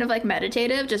it's like kind of like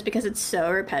meditative just because it's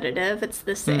so repetitive. It's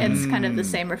this it's kind of the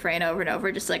same refrain over and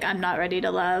over, just like I'm not ready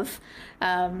to love.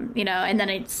 You know, and then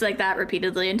it's like that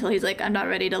repeatedly until he's like, I'm not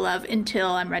ready to love until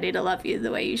I'm ready to love you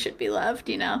the way you should be loved,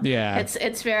 you know? Yeah.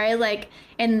 It's very like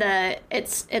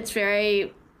it's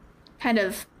very kind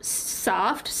of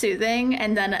soft, soothing,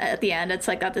 and then at the end it's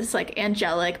like got this like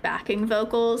angelic backing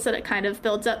vocals that it kind of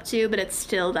builds up to, but it's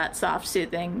still that soft,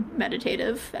 soothing,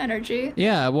 meditative energy.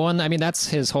 Yeah, well, and I mean that's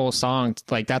his whole song.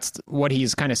 Like that's what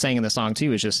he's kind of saying in the song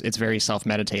too. Is just it's very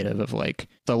self-meditative of like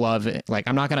the love. Like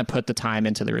I'm not gonna put the time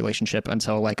into the relationship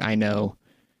until like I know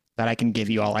that I can give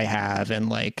you all I have, and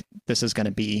like this is gonna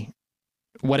be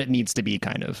what it needs to be,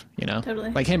 kind of, you know.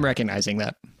 Totally. Like him recognizing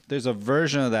that. There's a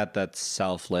version of that that's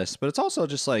selfless, but it's also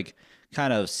just like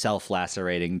kind of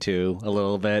self-lacerating too, a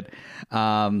little bit.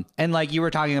 And like you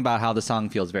were talking about how the song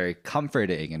feels very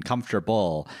comforting and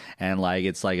comfortable, and like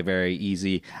it's like a very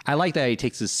easy. I like that he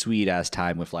takes his sweet ass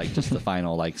time with like just the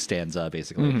final like stanza,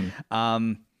 basically.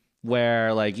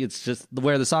 Where like it's just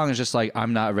where the song is just like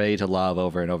I'm not ready to love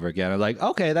over and over again. I'm like,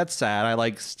 okay, that's sad. I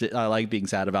like being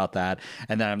sad about that.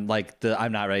 And then I'm like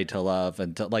I'm not ready to love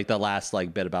until like the last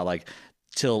like bit about like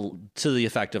till to the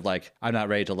effect of like I'm not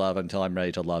ready to love until I'm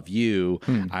ready to love you.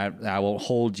 I won't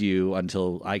hold you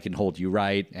until I can hold you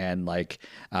right, and like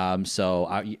so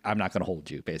I'm not going to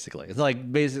hold you. Basically, it's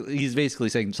like he's basically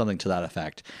saying something to that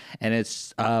effect, and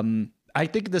it's I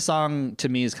think the song to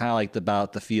me is kind of like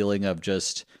about the feeling of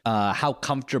just how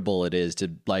comfortable it is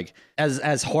to like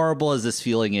as horrible as this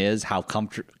feeling is, how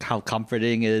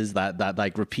comforting is that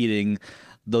like repeating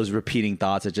those repeating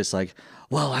thoughts are just like,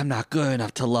 well, I'm not good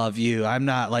enough to love you. I'm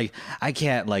not like, I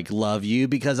can't like love you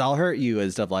because I'll hurt you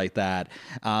and stuff like that.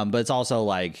 But it's also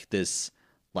like this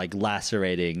like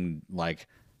lacerating, like,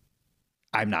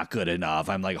 I'm not good enough.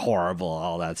 I'm like horrible,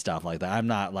 all that stuff like that. I'm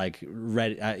not like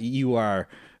ready. You are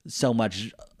so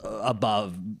much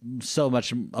above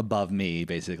me,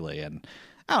 basically. And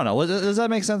I don't know. Does that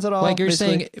make sense at all? Like you're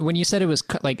basically? saying, when you said it was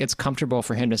like it's comfortable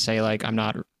for him to say like I'm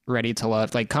not ready to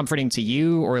love, like comforting to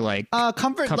you, or like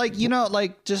comfort, like, you know,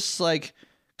 like just like,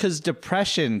 because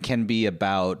depression can be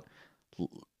about,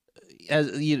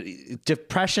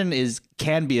 depression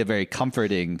can be a very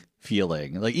comforting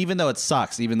feeling. Like, even though it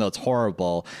sucks, even though it's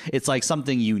horrible, it's like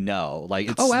something, you know, like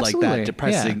it's like that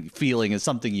depressing feeling is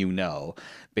something, you know,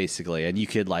 basically, and you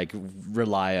could like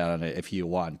rely on it if you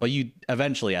want, but you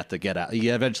eventually have to get out.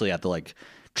 You eventually have to like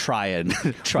try and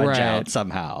trudge out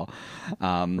somehow.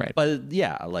 But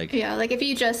yeah, like if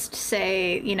you just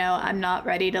say, you know, I'm not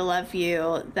ready to love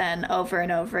you, then over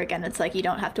and over again, it's like you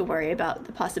don't have to worry about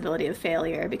the possibility of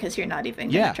failure because you're not even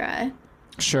gonna try.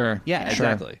 Sure. Yeah,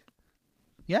 exactly.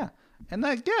 Yeah. And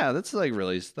that, that's like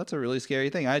that's a really scary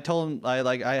thing. I told him, I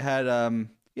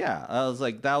was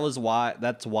like,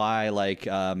 that's why like,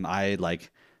 I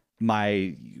like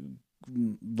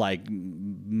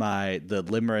the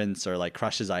limerence or like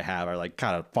crushes I have are like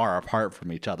kind of far apart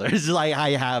from each other. It's like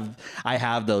I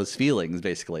have those feelings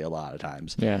basically a lot of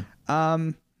times. Yeah.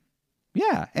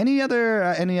 Yeah. Any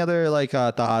other like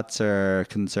thoughts or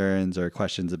concerns or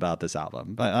questions about this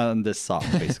album, on this song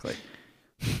basically?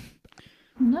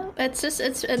 No, it's just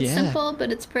it's simple,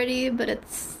 but it's pretty, but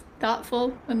it's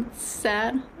thoughtful and it's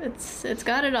sad. It's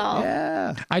got it all.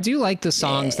 Yeah. I do like the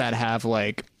songs that have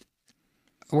like,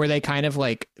 where they kind of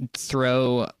like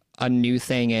throw a new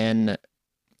thing in,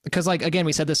 because like, again,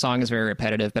 we said the song is very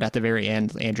repetitive, but at the very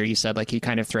end, Andrew, you said like he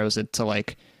kind of throws it to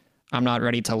like, I'm not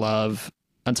ready to love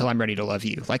until I'm ready to love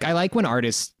you. Like, I like when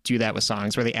artists do that with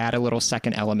songs, where they add a little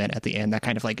second element at the end that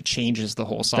kind of like changes the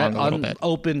whole song a little bit.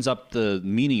 Opens up the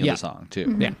meaning of the song too.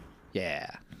 Mm-hmm.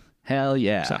 Yeah. Hell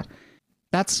yeah. So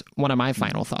that's one of my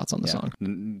final thoughts on the song.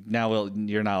 Now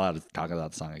you're not allowed to talk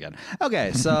about the song again.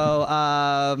 Okay, so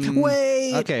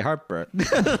wait. Okay, heartburn.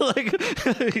 like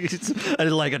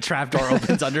a trapdoor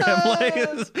opens under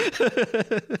him.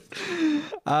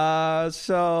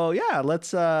 So yeah,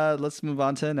 let's move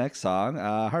on to the next song.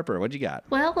 Harper, what you got?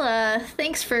 Well,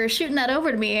 thanks for shooting that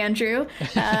over to me, Andrew.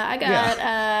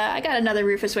 I got another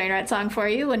Rufus Wainwright song for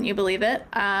you. Wouldn't you believe it?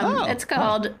 It's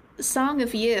called "Song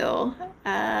of You."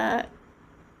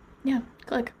 Yeah,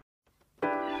 click.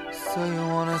 So you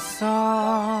want a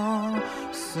song,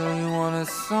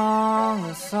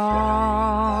 a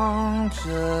song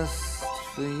just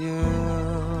for you.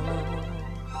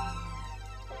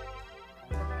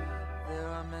 There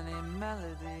are many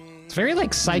melodies. It's very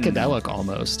like psychedelic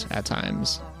almost at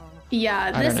times.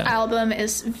 Yeah, this album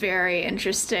is very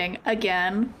interesting.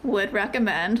 Again, would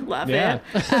recommend, love it.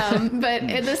 But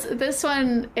this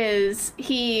one is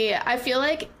I feel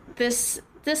like this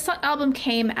album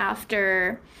came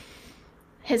after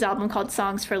his album called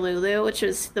Songs for Lulu, which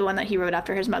was the one that he wrote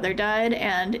after his mother died,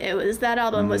 and that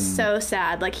album was so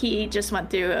sad. Like, he just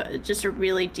went through a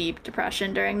really deep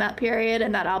depression during that period,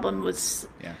 and that album was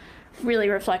really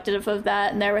reflective of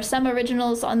that. And there were some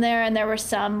originals on there, and there were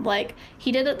some, like,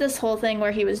 he did this whole thing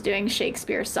where he was doing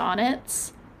Shakespeare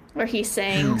sonnets, where he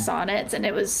sang sonnets, and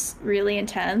it was really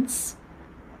intense.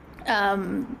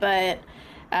 But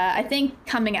I think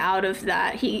coming out of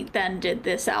that, he then did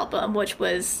this album, which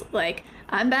was like,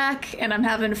 I'm back and I'm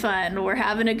having fun. We're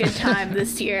having a good time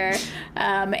this year.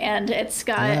 And it's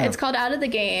called Out of the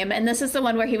Game. And this is the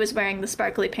one where he was wearing the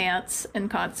sparkly pants in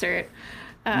concert.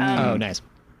 Oh, nice.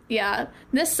 Yeah,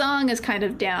 this song is kind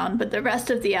of down, but the rest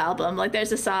of the album, like,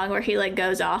 there's a song where he like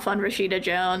goes off on Rashida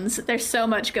Jones. There's so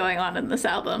much going on in this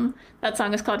album. That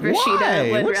song is called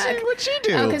Rashida Woodwreck. What'd she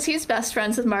do? Oh, because he's best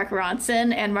friends with Mark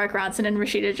Ronson, and Mark Ronson and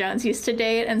Rashida Jones used to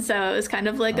date, and so it was kind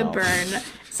of like a burn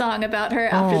song about her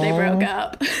after they broke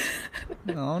up.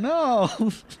 Oh no,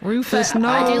 Rufus! But no,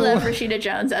 I do love Rashida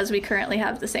Jones, as we currently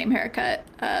have the same haircut.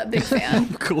 Big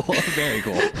fan. Cool, very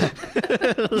cool.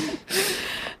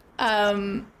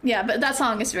 Yeah, but that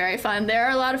song is very fun. There are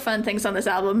a lot of fun things on this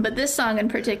album, but this song in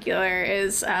particular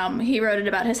is, he wrote it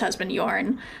about his husband,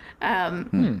 Yorn.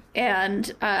 And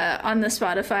on the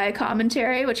Spotify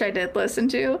commentary, which I did listen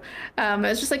to, it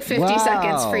was just like 50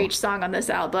 seconds for each song on this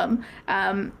album.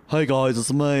 Hey guys,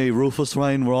 it's me, Rufus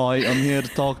Wainwright. I'm here to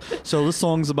talk. So this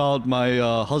song's about my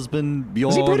husband,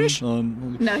 Bjorn. Is he British?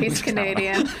 No, he's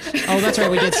Canadian. Oh, that's right.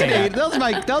 We did say that.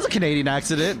 That was a Canadian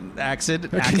accent.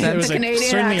 It was Canadian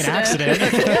certainly an accident.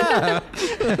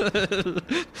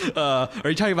 Are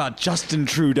you talking about Justin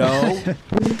Trudeau?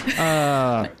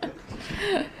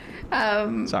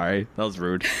 Sorry, that was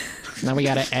rude. Now we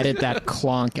got to edit that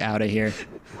clonk out of here.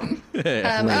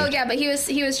 Oh yeah, but he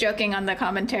was joking on the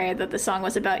commentary that the song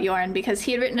was about Jorn because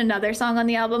he had written another song on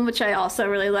the album, which I also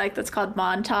really like. That's called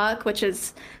Montauk, which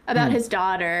is about his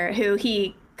daughter, who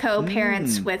he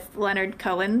co-parents with Leonard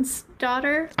Cohen's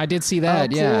daughter. I did see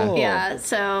that. Oh, Yeah. cool. Yeah,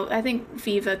 so I think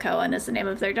Viva Cohen is the name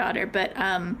of their daughter, but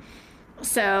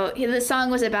so the song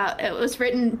was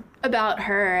written about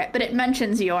her, but it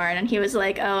mentions Jorn, and he was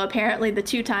like, oh, apparently the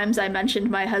 2 times I mentioned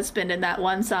my husband in that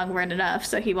one song weren't enough,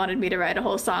 so he wanted me to write a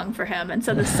whole song for him. And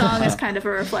so the song is kind of a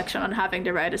reflection on having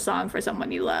to write a song for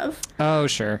someone you love. Oh,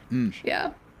 sure.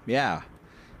 Yeah. Yeah.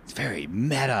 It's very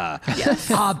meta. Yes.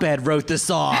 Abed wrote the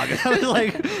song. I was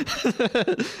like,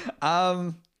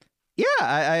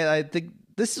 I think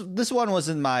this one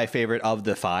wasn't my favorite of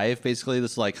the 5. Basically,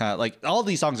 this is like kind of like all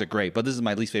these songs are great, but this is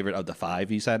my least favorite of the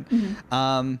 5. You said,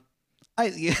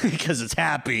 because it's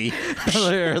happy,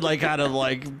 or like kind of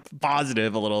like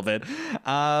positive a little bit.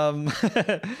 I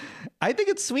think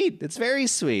it's sweet. It's very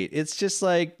sweet. It's just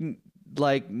like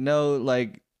no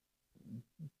like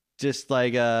just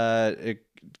like it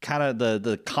kind of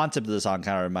the concept of the song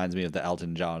kind of reminds me of the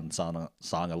Elton John song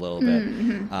a little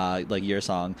bit, like Your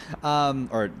Song,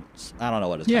 or I don't know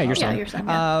what it's Yeah, called. Your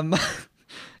Song.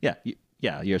 Yeah, your song.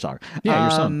 Yeah, Your Song. Yeah, Your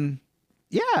Song.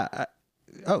 Yeah.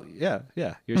 Oh yeah,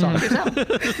 Your Song.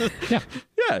 Yeah.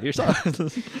 Yeah, Your Song.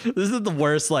 This is the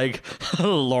worst like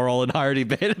Laurel and Hardy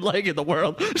bit like in the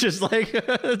world. Just like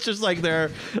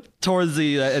they're towards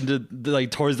the end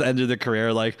of their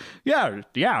career, like yeah,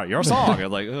 Your Song.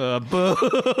 And like boo.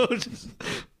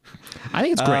 I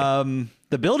think it's great.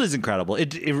 The build is incredible.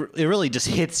 It really just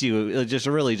hits you. It just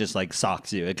really just like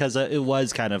socks you because it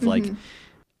was kind of like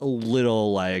a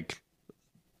little like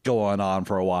going on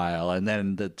for a while, and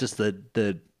then the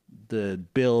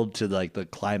build to like the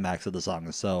climax of the song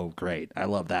is so great. I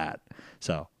love that.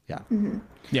 So yeah.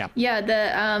 Yeah. Yeah,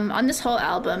 the on this whole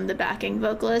album, the backing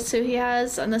vocalist who he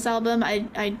has on this album,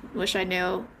 I wish I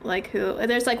knew like who.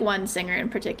 There's like one singer in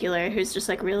particular who's just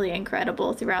like really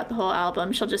incredible throughout the whole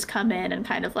album. She'll just come in and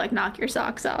kind of like knock your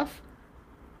socks off.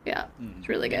 Yeah, it's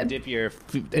really good. Dip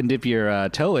your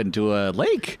toe into a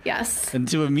lake. Yes.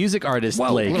 Into a music artist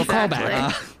Whoa, lake. little Exactly.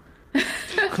 callback.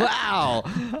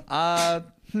 Wow.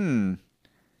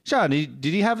 Sean, did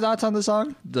you have thoughts on the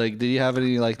song? Like, did you have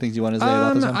any like things you want to say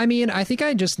about the song? I mean, I think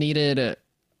I just needed. It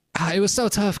was so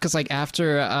tough because like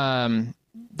after the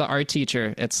art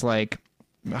teacher, it's like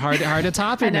hard to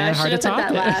top it, I know, man. I Hard to should have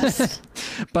put top that it. last.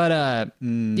 But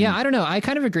yeah, I don't know. I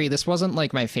kind of agree. This wasn't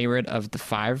like my favorite of the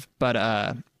 5, but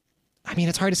I mean,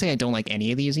 it's hard to say I don't like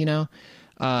any of these, you know.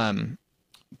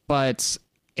 But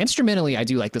instrumentally, I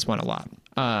do like this one a lot.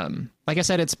 Like I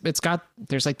said,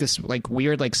 there's like this like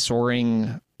weird like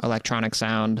soaring electronic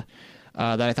sound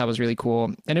that I thought was really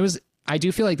cool, and I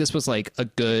do feel like this was like a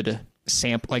good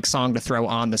song to throw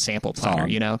on the sample platter,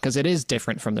 you know, because it is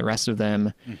different from the rest of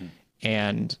them,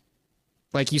 and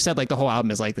like you said, like the whole album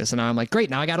is like this, and now I'm like,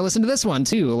 great, now I got to listen to this one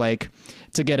too, like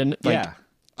to get a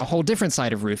whole different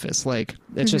side of Rufus. Like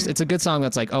it's just it's a good song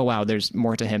that's like, oh wow, there's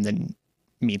more to him than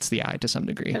meets the eye to some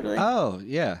degree. Totally. Oh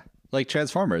yeah, like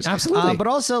Transformers. Absolutely. But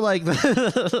also like, but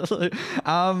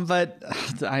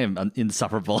I am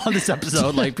insufferable on this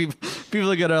episode. Like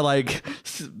people are gonna like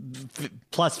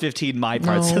plus 15 my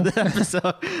parts of the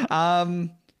episode.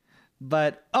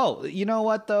 But you know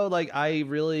what though? Like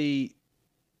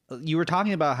you were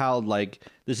talking about how like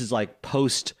this is like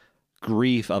post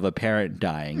grief of a parent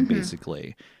dying,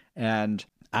 basically, and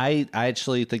I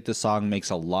actually think the song makes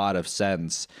a lot of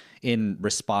sense in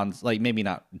response, like maybe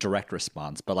not direct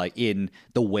response, but like in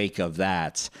the wake of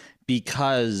that,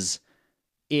 because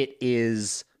it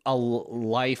is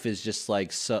life is just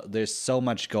like, so there's so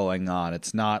much going on.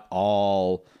 It's not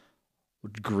all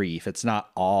grief. It's not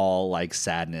all like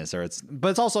sadness, but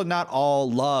it's also not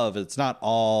all love. It's not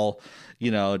all,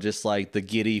 you know, just like the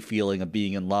giddy feeling of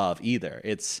being in love either.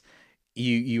 It's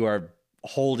you are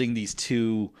holding these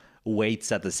two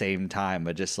weights at the same time,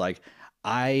 but just like,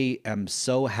 I am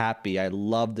so happy. I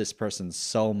love this person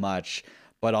so much,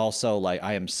 but also like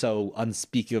I am so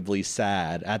unspeakably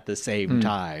sad at the same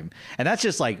time. And that's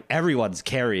just like everyone's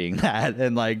carrying that.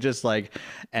 And like just like,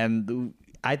 and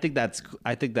I think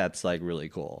that's like really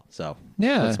cool. So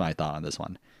Yeah. that's my thought on this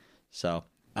one. So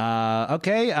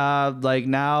okay, like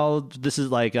now this is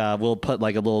like we'll put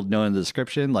like a little note in the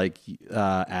description, like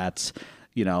at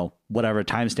whatever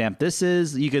timestamp this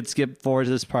is. You could skip forward to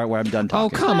this part where I'm done Oh,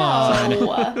 talking. come on.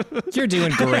 Oh, You're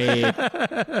doing great.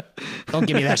 Don't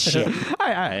give me that shit.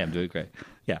 I am doing great.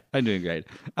 Yeah, I'm doing great.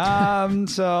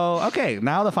 So okay,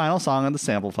 now the final song on the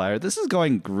sample player. This is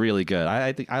going really good.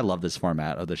 I think I love this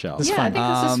format of the show. This is yeah, I fun. think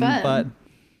this is fun. But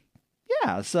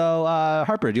yeah, so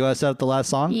Harper, do you want to set up the last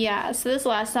song? Yeah, so this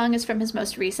last song is from his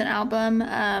most recent album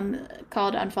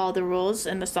called Unfollow the Rules,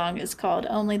 and the song is called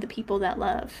Only the People That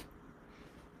Love.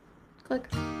 Click.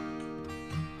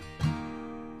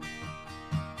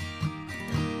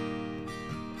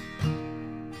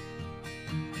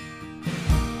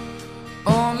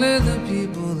 Only the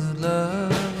people that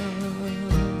love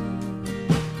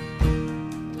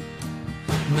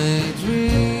may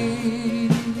dream.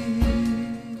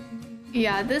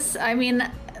 Yeah, this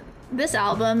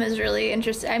album is really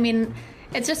interesting. I mean,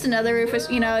 it's just another Rufus,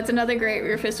 it's another great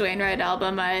Rufus Wainwright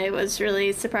album. I was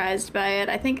really surprised by it.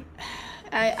 I think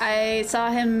I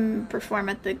saw him perform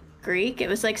at the Greek. It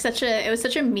was like such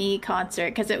a me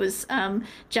concert because it was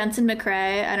Jensen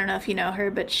McRae. I don't know if you know her,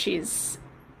 but she's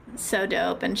so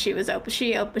dope, and she was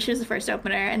the first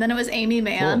opener, and then it was Amy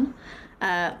Mann.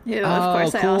 Who of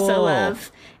course I also cool.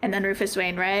 love, and then Rufus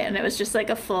Wainwright, and it was just like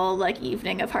a full like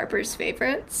evening of Harper's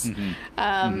favorites.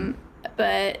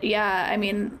 But yeah, I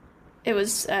mean, it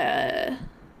was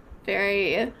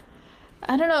very,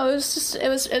 I don't know, it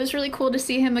was really cool to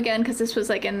see him again, because this was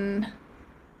like in,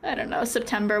 I don't know,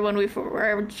 September, when we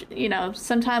were,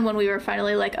 sometime when we were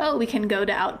finally like, oh, we can go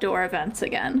to outdoor events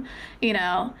again,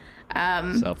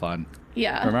 So fun.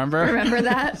 Yeah. Remember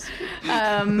that?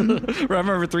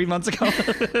 Remember 3 months ago?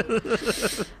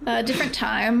 Different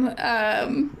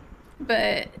time.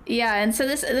 But yeah, and so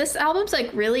this album's like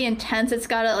really intense. It's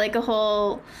got a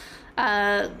whole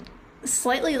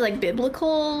slightly like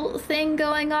biblical thing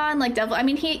going on. Like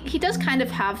he does kind of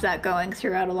have that going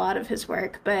throughout a lot of his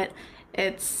work, but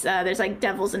it's there's like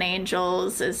devils and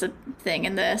angels is a thing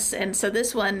in this. And so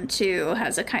this one too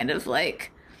has a kind of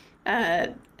like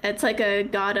it's like a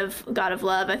god of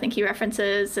love, I think he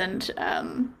references, and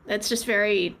it's just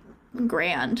very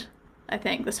grand, I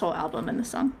think, this whole album and the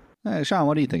song. Sean,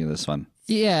 what do you think of this one?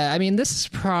 Yeah, I mean, this is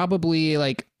probably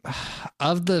like,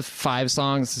 of the 5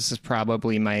 songs, this is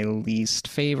probably my least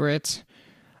favorite.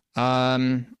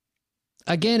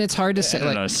 Again, it's hard to say. I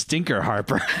don't know, stinker,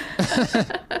 Harper.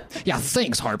 Yeah,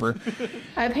 thanks, Harper.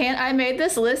 I made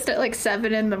this list at like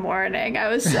 7 a.m. I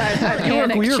was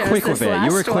You were quick with it.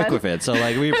 You were quick one. with it. So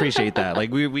like we appreciate that.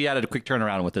 Like we had a quick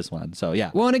turnaround with this one. So yeah.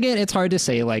 Well, and again, it's hard to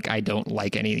say like I don't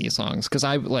like any of these songs, because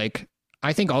I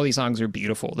think all these songs are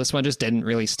beautiful. This one just didn't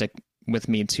really stick with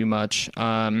me too much.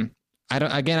 I'm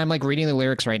like reading the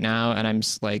lyrics right now, and I'm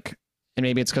just like, and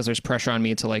maybe it's because there's pressure on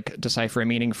me to like decipher a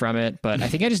meaning from it, but I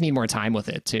think I just need more time with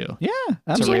it too. Yeah,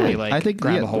 absolutely. really, like, I think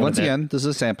grab a hold once of it. again, this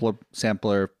is a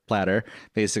sampler platter,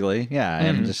 basically. Yeah,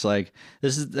 and just like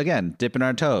this is again dipping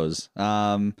our toes.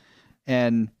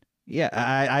 And yeah,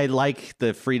 I like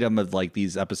the freedom of like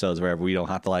these episodes where we don't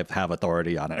have to like have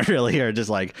authority on it, really, or just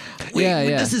like,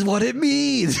 this is what it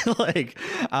means. Like,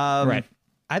 Right.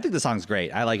 I think the song's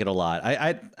great. I like it a lot.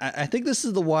 I think this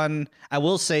is the one. I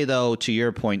will say though, to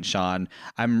your point, Sean,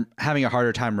 I'm having a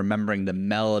harder time remembering the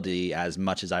melody as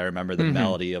much as I remember the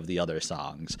melody of the other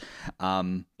songs.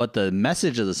 But the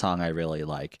message of the song I really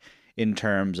like, in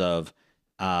terms of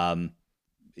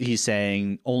he's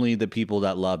saying only the people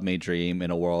that love may dream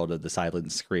in a world of the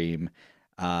silent scream.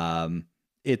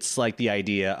 It's like the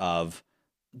idea of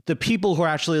the people who are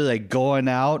actually like going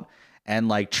out and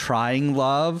like trying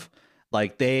love.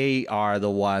 Like they are the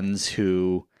ones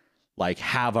who like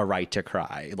have a right to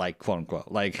cry, like quote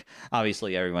unquote. Like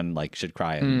obviously everyone like should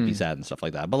cry and be sad and stuff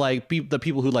like that. But like the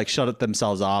people who like shut it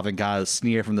themselves off and kind of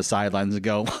sneer from the sidelines and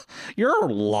go, "You're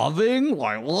loving,"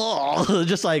 like whoa.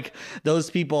 Just like those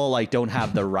people like don't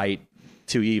have the right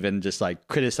to even just like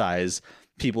criticize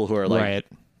people who are like, Right.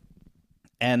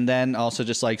 And then also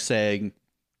just like saying,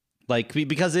 like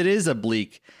because it is a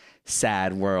bleak,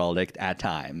 sad world at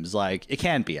times, like it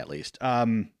can be at least.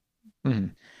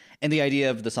 And the idea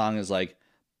of the song is like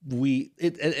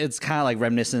it's kind of like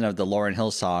reminiscent of the Lauryn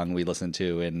Hill song we listened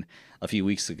to in a few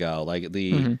weeks ago, like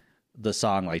the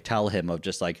song like Tell Him, of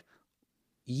just like,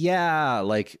 yeah,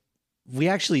 like we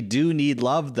actually do need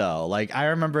love though. Like I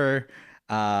remember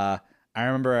I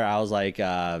was like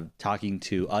talking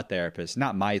to a therapist,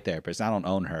 not my therapist. I don't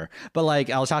own her, but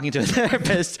like I was talking to a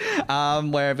therapist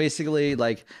where basically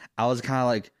like I was kind of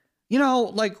like,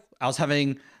 like I was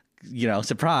having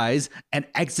surprise, an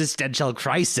existential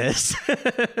crisis.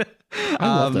 I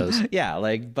love those. Yeah,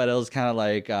 like, but it was kind of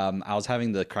like I was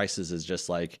having the crisis is just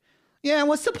like, yeah,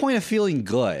 what's the point of feeling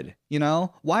good?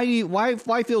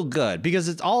 Why feel good? Because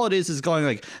it's all it is going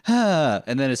like,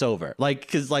 and then it's over. Like,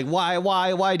 because like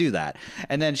why do that?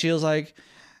 And then she was like,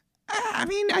 I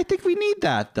mean, I think we need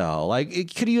that though.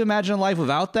 Like, could you imagine a life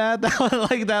without that?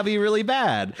 Like, that'd be really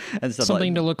bad. And stuff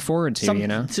Something to look forward to,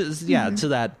 to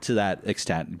that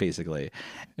extent, basically.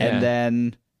 And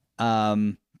then,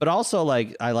 but also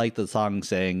like I like the song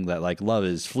saying that like love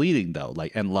is fleeting though,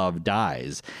 like, and love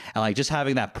dies, and like just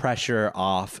having that pressure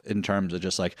off in terms of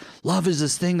just like love is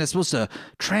this thing that's supposed to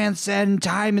transcend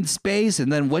time and space,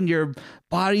 and then when your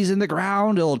body's in the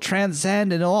ground, it'll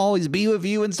transcend and it'll always be with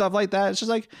you and stuff like that. It's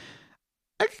just like,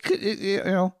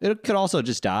 it could also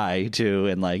just die too,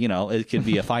 and like it could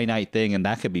be a finite thing, and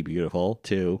that could be beautiful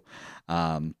too. So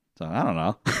I don't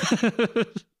know.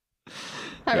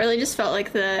 That really just felt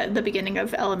like the beginning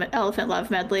of Elephant Love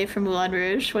medley from Moulin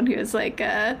Rouge, when he was like,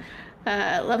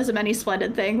 love is a many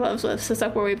splendid thing, love lifts us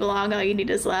up where we belong, all you need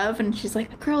is love, and she's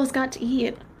like, the girl has got to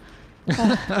eat.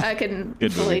 I can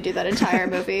fully do that entire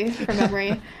movie from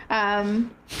memory. But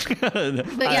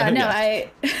yeah,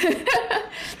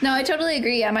 no, I totally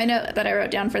agree. Yeah, my note that I wrote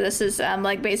down for this is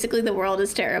like basically the world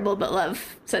is terrible, but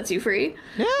love sets you free.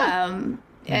 Yeah.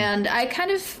 And I kind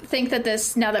of think that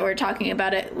this, now that we're talking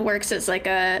about it, works as like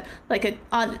a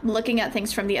on looking at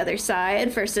things from the other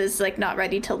side versus like not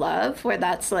ready to love, where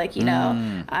that's like,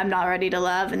 I'm not ready to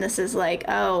love, and this is like,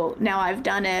 oh, now I've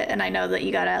done it, and I know that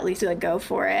you gotta at least like go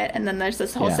for it. And then there's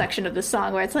this whole section of the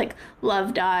song where it's like,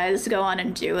 love dies, go on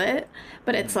and do it,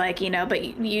 but it's like, but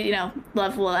you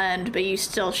love will end, but you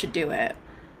still should do it.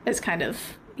 It's kind of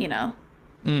the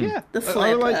flip.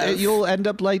 Otherwise, you'll end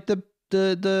up like the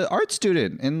art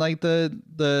student, and like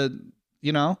the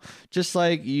just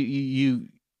like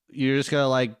you're just gonna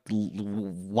like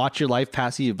watch your life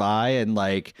pass you by and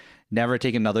like never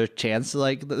take another chance.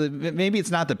 Like maybe it's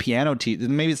not the piano teacher,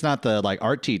 maybe it's not the like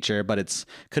art teacher, but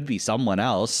could be someone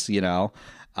else. That's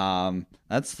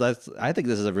I think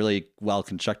this is a really well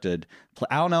constructed.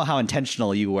 I don't know how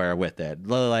intentional you were with it.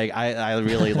 Like I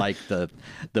really like the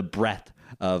breadth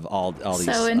of all these.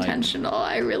 So intentional.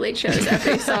 I really chose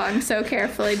every song so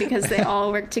carefully because they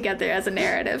all work together as a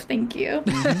narrative. Thank you.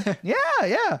 Mm-hmm.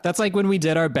 Yeah. That's like when we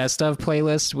did our best of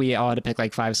playlist, we all had to pick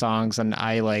like 5 songs, and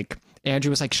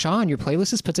Andrew was like, Sean, your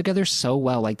playlist is put together so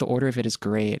well. Like the order of it is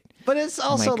great. But it's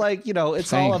also like it's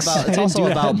thanks. it's also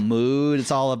about mood.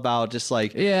 It's all about just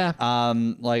like, yeah.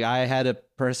 Like I had a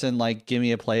person like give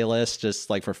me a playlist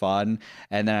just like for fun,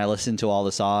 and then I listened to all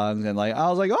the songs, and like I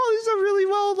was like, oh, these are really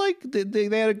well, like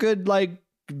they had a good like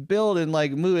build and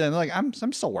like mood, and like I'm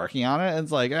still working on it. And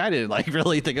it's like I didn't like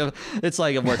really think of it's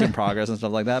like a work in progress and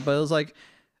stuff like that. But it was like,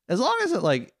 as long as it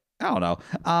like, I don't know.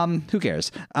 Who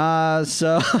cares?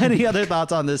 So any other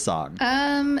thoughts on this song?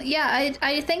 Yeah,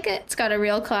 I think it's got a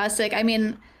real classic. I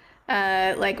mean,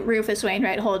 like Rufus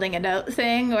Wainwright holding a note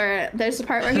thing, where there's a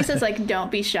part where he says like,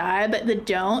 don't be shy, but the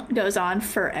don't goes on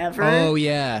forever. Oh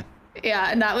yeah.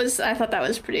 Yeah. And I thought that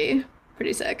was pretty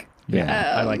sick.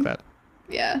 Yeah. I like that.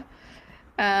 Yeah.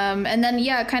 And then,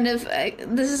 kind of,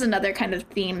 this is another kind of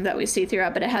theme that we see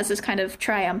throughout, but it has this kind of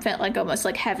triumphant, like almost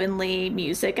like heavenly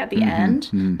music at the end.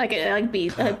 Mm-hmm. Like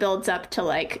it builds up to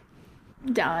like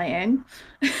dying.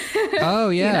 Oh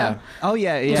yeah. Oh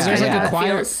yeah. Yeah. There's like a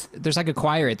choir. There's like a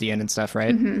choir at the end and stuff,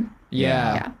 right? Mm-hmm.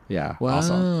 Yeah. Wow.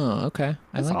 Awesome. Okay.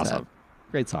 That's like awesome.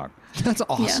 That. Great song. That's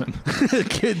awesome.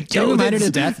 Yeah. Don't mind it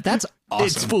to death. That's awesome.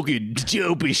 It's fucking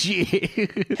dope as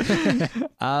shit.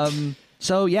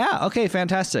 So yeah, okay,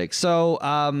 fantastic. So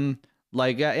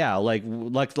like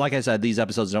I said, these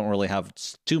episodes don't really have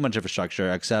too much of a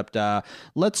structure, except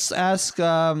let's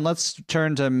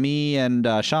turn to me and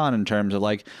Sean in terms of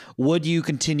like, would you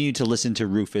continue to listen to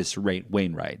Rufus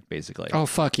Wainwright, basically? Oh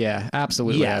fuck yeah,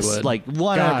 absolutely. Yes, I would. like 100%.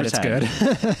 God, it's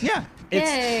good. Yeah,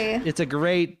 it's a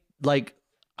great like.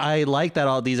 I like that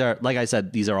all these are, like I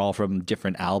said, these are all from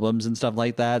different albums and stuff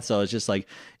like that. So it's just like,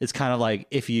 it's kind of like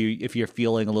if you're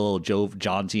feeling a little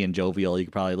jaunty and jovial, you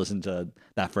could probably listen to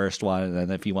that first one. And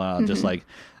then if you want to just like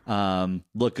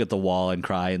look at the wall and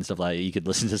cry and stuff like that, you could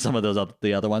listen to some of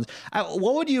the other ones.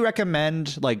 What would you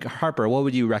recommend, like Harper, what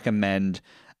would you recommend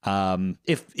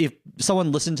if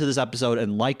someone listened to this episode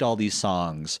and liked all these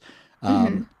songs,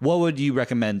 what would you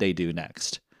recommend they do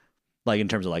next? Like in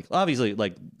terms of like, obviously,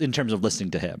 like in terms of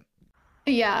listening to him.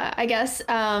 Yeah, I guess.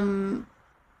 I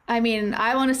mean,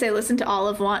 I want to say listen to all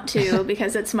of Want To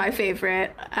because it's my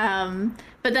favorite.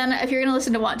 But then if you're going to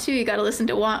listen to Want To, you got to listen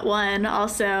to Want One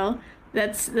also.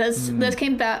 Those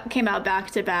came out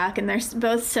back to back, and they're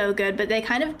both so good, but they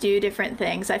kind of do different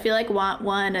things. I feel like Want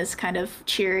 1 is kind of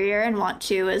cheerier and Want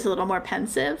 2 is a little more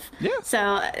pensive. Yeah.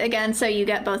 So again, so you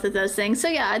get both of those things. So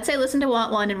yeah, I'd say listen to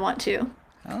Want 1 and Want 2.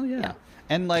 Oh yeah.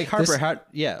 And like Harper,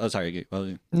 oh sorry.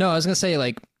 Well, No, I was gonna say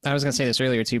this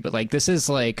earlier too, but like this is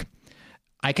like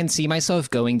I can see myself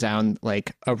going down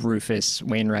like a Rufus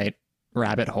Wainwright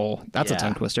rabbit hole. That's a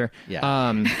tongue twister.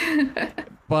 Yeah.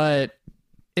 But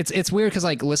it's weird because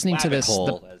like listening to this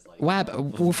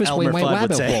Rufus Elmer Wainwright Fudd would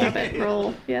rabbit say. hole. Rabbit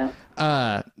roll, yeah.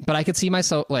 But I could see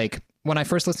myself like when I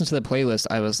first listened to the playlist,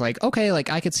 I was like, okay, like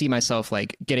I could see myself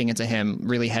like getting into him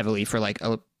really heavily for like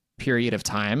a period of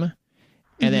time.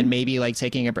 And then maybe like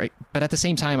taking a break. But at the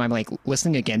same time, I'm like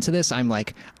listening again to this. I'm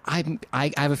like, I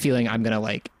have a feeling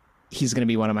he's gonna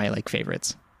be one of my like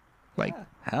favorites. Like,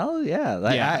 hell yeah.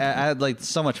 Like, Yeah. I had like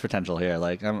so much potential here.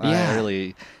 Like I Yeah.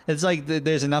 really, it's like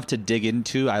there's enough to dig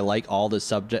into. I like all the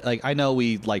subject. Like I know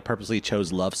we like purposely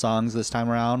chose love songs this time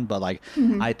around, but like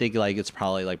I think like it's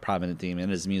probably like prominent theme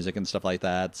in his music and stuff like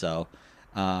that. So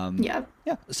Yeah.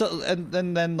 So and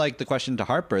then like the question to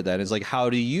Harper then is like, how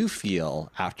do you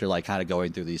feel after like kind of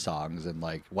going through these songs and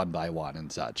like one by one and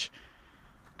such?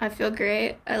 I feel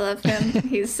great. I love him.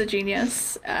 He's a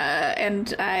genius. But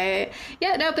it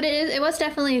was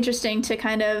definitely interesting to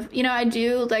kind of, I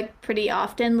do like pretty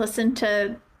often listen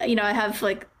to, I have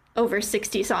like over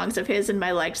 60 songs of his in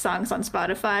my liked songs on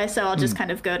Spotify. So I'll just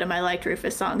kind of go to my liked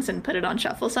Rufus songs and put it on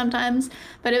shuffle sometimes.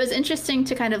 But it was interesting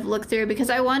to kind of look through because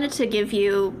I wanted to give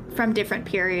you from different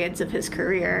periods of his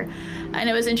career. And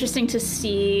it was interesting to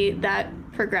see that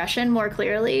progression more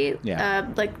clearly,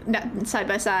 like side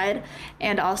by side,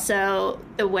 and also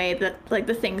the way that like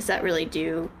the things that really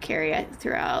do carry it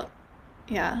throughout.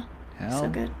 Yeah. So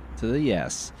good. To the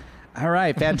yes. All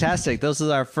right, fantastic. This is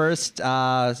our first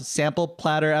sample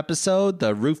platter episode,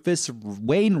 the Rufus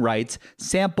Wainwright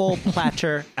sample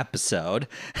platter episode.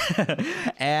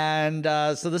 And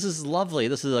so this is lovely.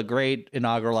 This is a great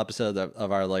inaugural episode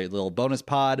of our like, little bonus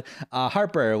pod.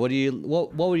 Harper, what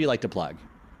would you like to plug?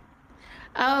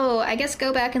 Oh, I guess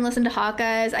go back and listen to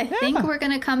Hawkeyes. I think we're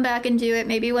going to come back and do it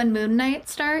maybe when Moon Knight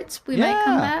starts. We might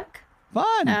come back.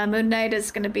 Fun. Moon Knight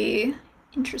is going to be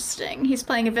interesting. He's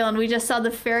playing a villain. We just saw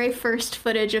the very first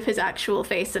footage of his actual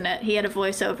face in it. He had a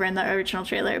voiceover in the original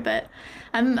trailer, but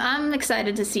I'm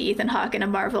excited to see Ethan Hawke in a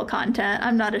Marvel content.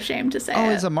 I'm not ashamed to say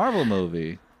it. It's a Marvel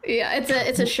movie. Yeah,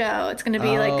 it's a show. It's going to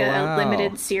be like a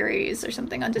limited series or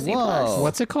something on Disney Plus.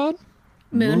 what's it called?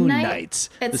 Moon Knight. Knight.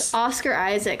 It's Oscar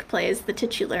Isaac plays the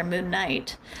titular Moon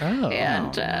Knight. Oh.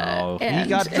 And, he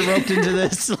got roped into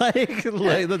this like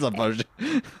that's a bunch.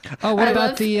 Oh, what I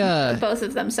about love both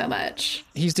of them so much.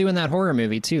 He's doing that horror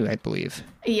movie too, I believe.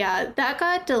 Yeah, that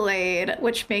got delayed,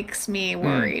 which makes me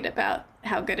worried about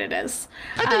how good it is.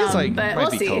 I think it's like but might we'll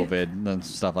be see. COVID and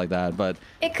stuff like that, but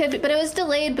It could be, but it was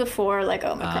delayed before like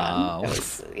Omicron. It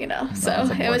was, so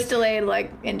it was delayed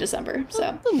like in December.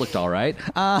 So it looked all right.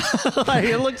 Like,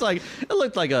 it looked like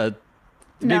a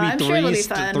No, maybe I'm sure it'll be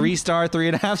fun. 3-star,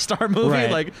 3.5-star movie.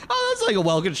 Right. Like, that's like a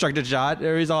well constructed shot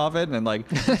every so often, and like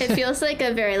it feels like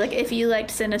a very like if you liked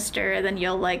Sinister, then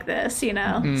you'll like this.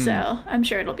 So I'm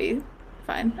sure it'll be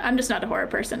fine. I'm just not a horror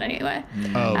person anyway.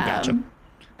 Oh, gotcha.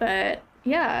 But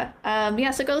yeah.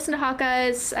 So go listen to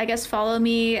Hawkeyes. I guess follow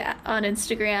me on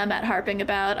Instagram at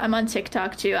harpingabout. I'm on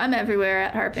TikTok too. I'm everywhere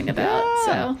at harpingabout.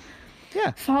 So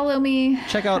yeah. follow me.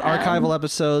 Check out archival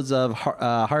episodes of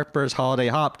Harper's Holiday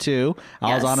Hop too.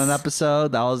 I was on an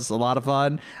episode. That was a lot of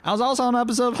fun. I was also on an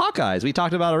episode of Hawkeyes. We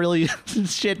talked about a really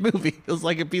shit movie. It was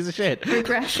like a piece of shit.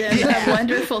 Regression, a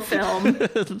wonderful film.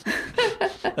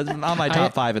 It's on my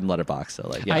top 5 in Letterboxd. So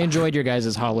like, yeah. I enjoyed your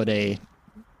guys' holiday.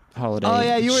 Oh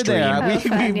yeah, you were stream. there. Oh,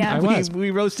 fun, yeah. I was. We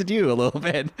roasted you a little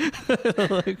bit.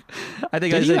 Like, I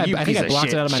think Did I you? said you I piece think I of blocked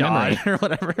shit, it out of my Sean, memory. or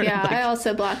whatever. Yeah, I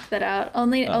also blocked that out.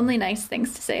 Only nice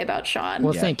things to say about Sean.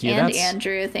 Well, thank you. And That's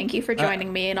Andrew, thank you for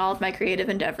joining me in all of my creative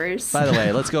endeavors. By the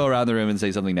way, let's go around the room and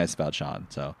say something nice about Sean.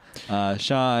 So,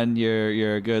 Sean,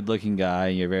 you're a good-looking guy.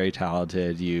 You're very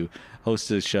talented. You host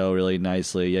the show really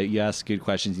nicely. You ask good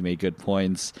questions. You make good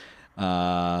points. You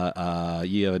have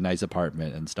a nice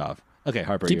apartment and stuff. Okay,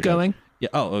 Harper, keep going. Yeah.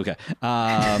 Oh, okay.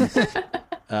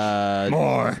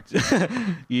 More.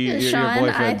 Your Sean,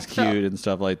 boyfriend's I felt- cute and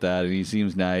stuff like that, and he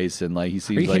seems nice, and like he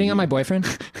seems. Are you like hitting on my boyfriend?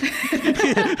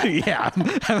 Yeah,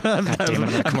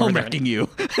 I'm home wrecking you.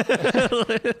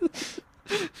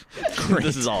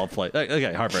 This is all a play.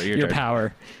 Okay, Harper, your Your turn.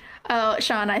 power. Oh,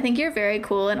 Sean, I think you're very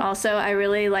cool, and also I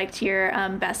really liked your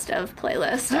best of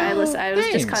playlist. I was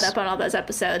just caught up on all those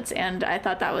episodes, and I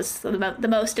thought that was the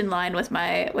most in line with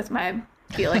my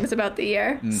feelings about the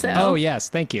year. So Oh yes,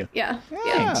 thank you. yeah.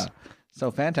 Yeah. So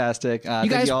fantastic. You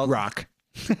guys rock.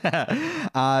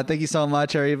 Thank you so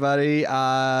much, everybody. You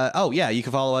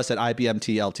can follow us at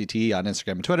IBMTLTT on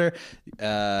Instagram and Twitter,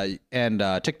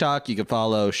 and TikTok. You can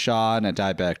follow Sean at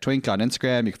DiebackTwink on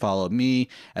Instagram. You can follow me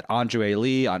at Andre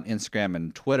Lee on Instagram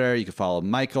and Twitter. You can follow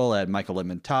Michael at Michael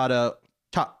Limentato.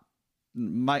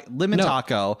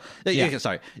 Limentaco. Yeah.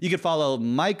 Sorry. You can follow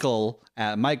Michael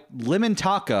at Mike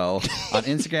Limentaco on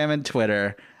Instagram and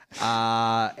Twitter.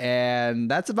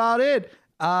 And that's about it.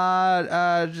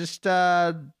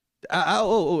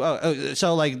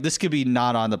 So like this could be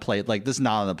not on the plate, like this is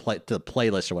not on the the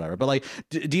playlist or whatever. But like,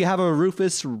 do you have a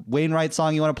Rufus Wainwright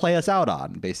song you want to play us out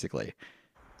on, basically?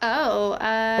 Oh,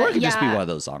 or it could just be one of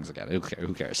those songs again. Who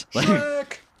cares?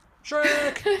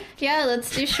 Shrek. Yeah,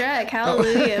 let's do Shrek.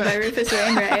 Hallelujah by Rufus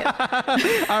Wainwright.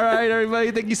 All right,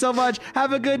 everybody. Thank you so much.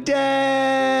 Have a good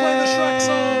day. Play the Shrek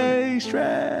song.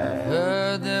 Shrek.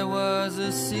 Heard there was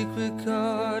a secret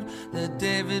chord that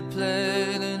David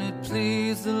played and it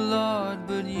pleased the Lord,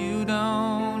 but you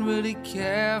don't really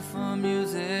care for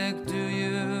music, do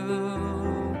you?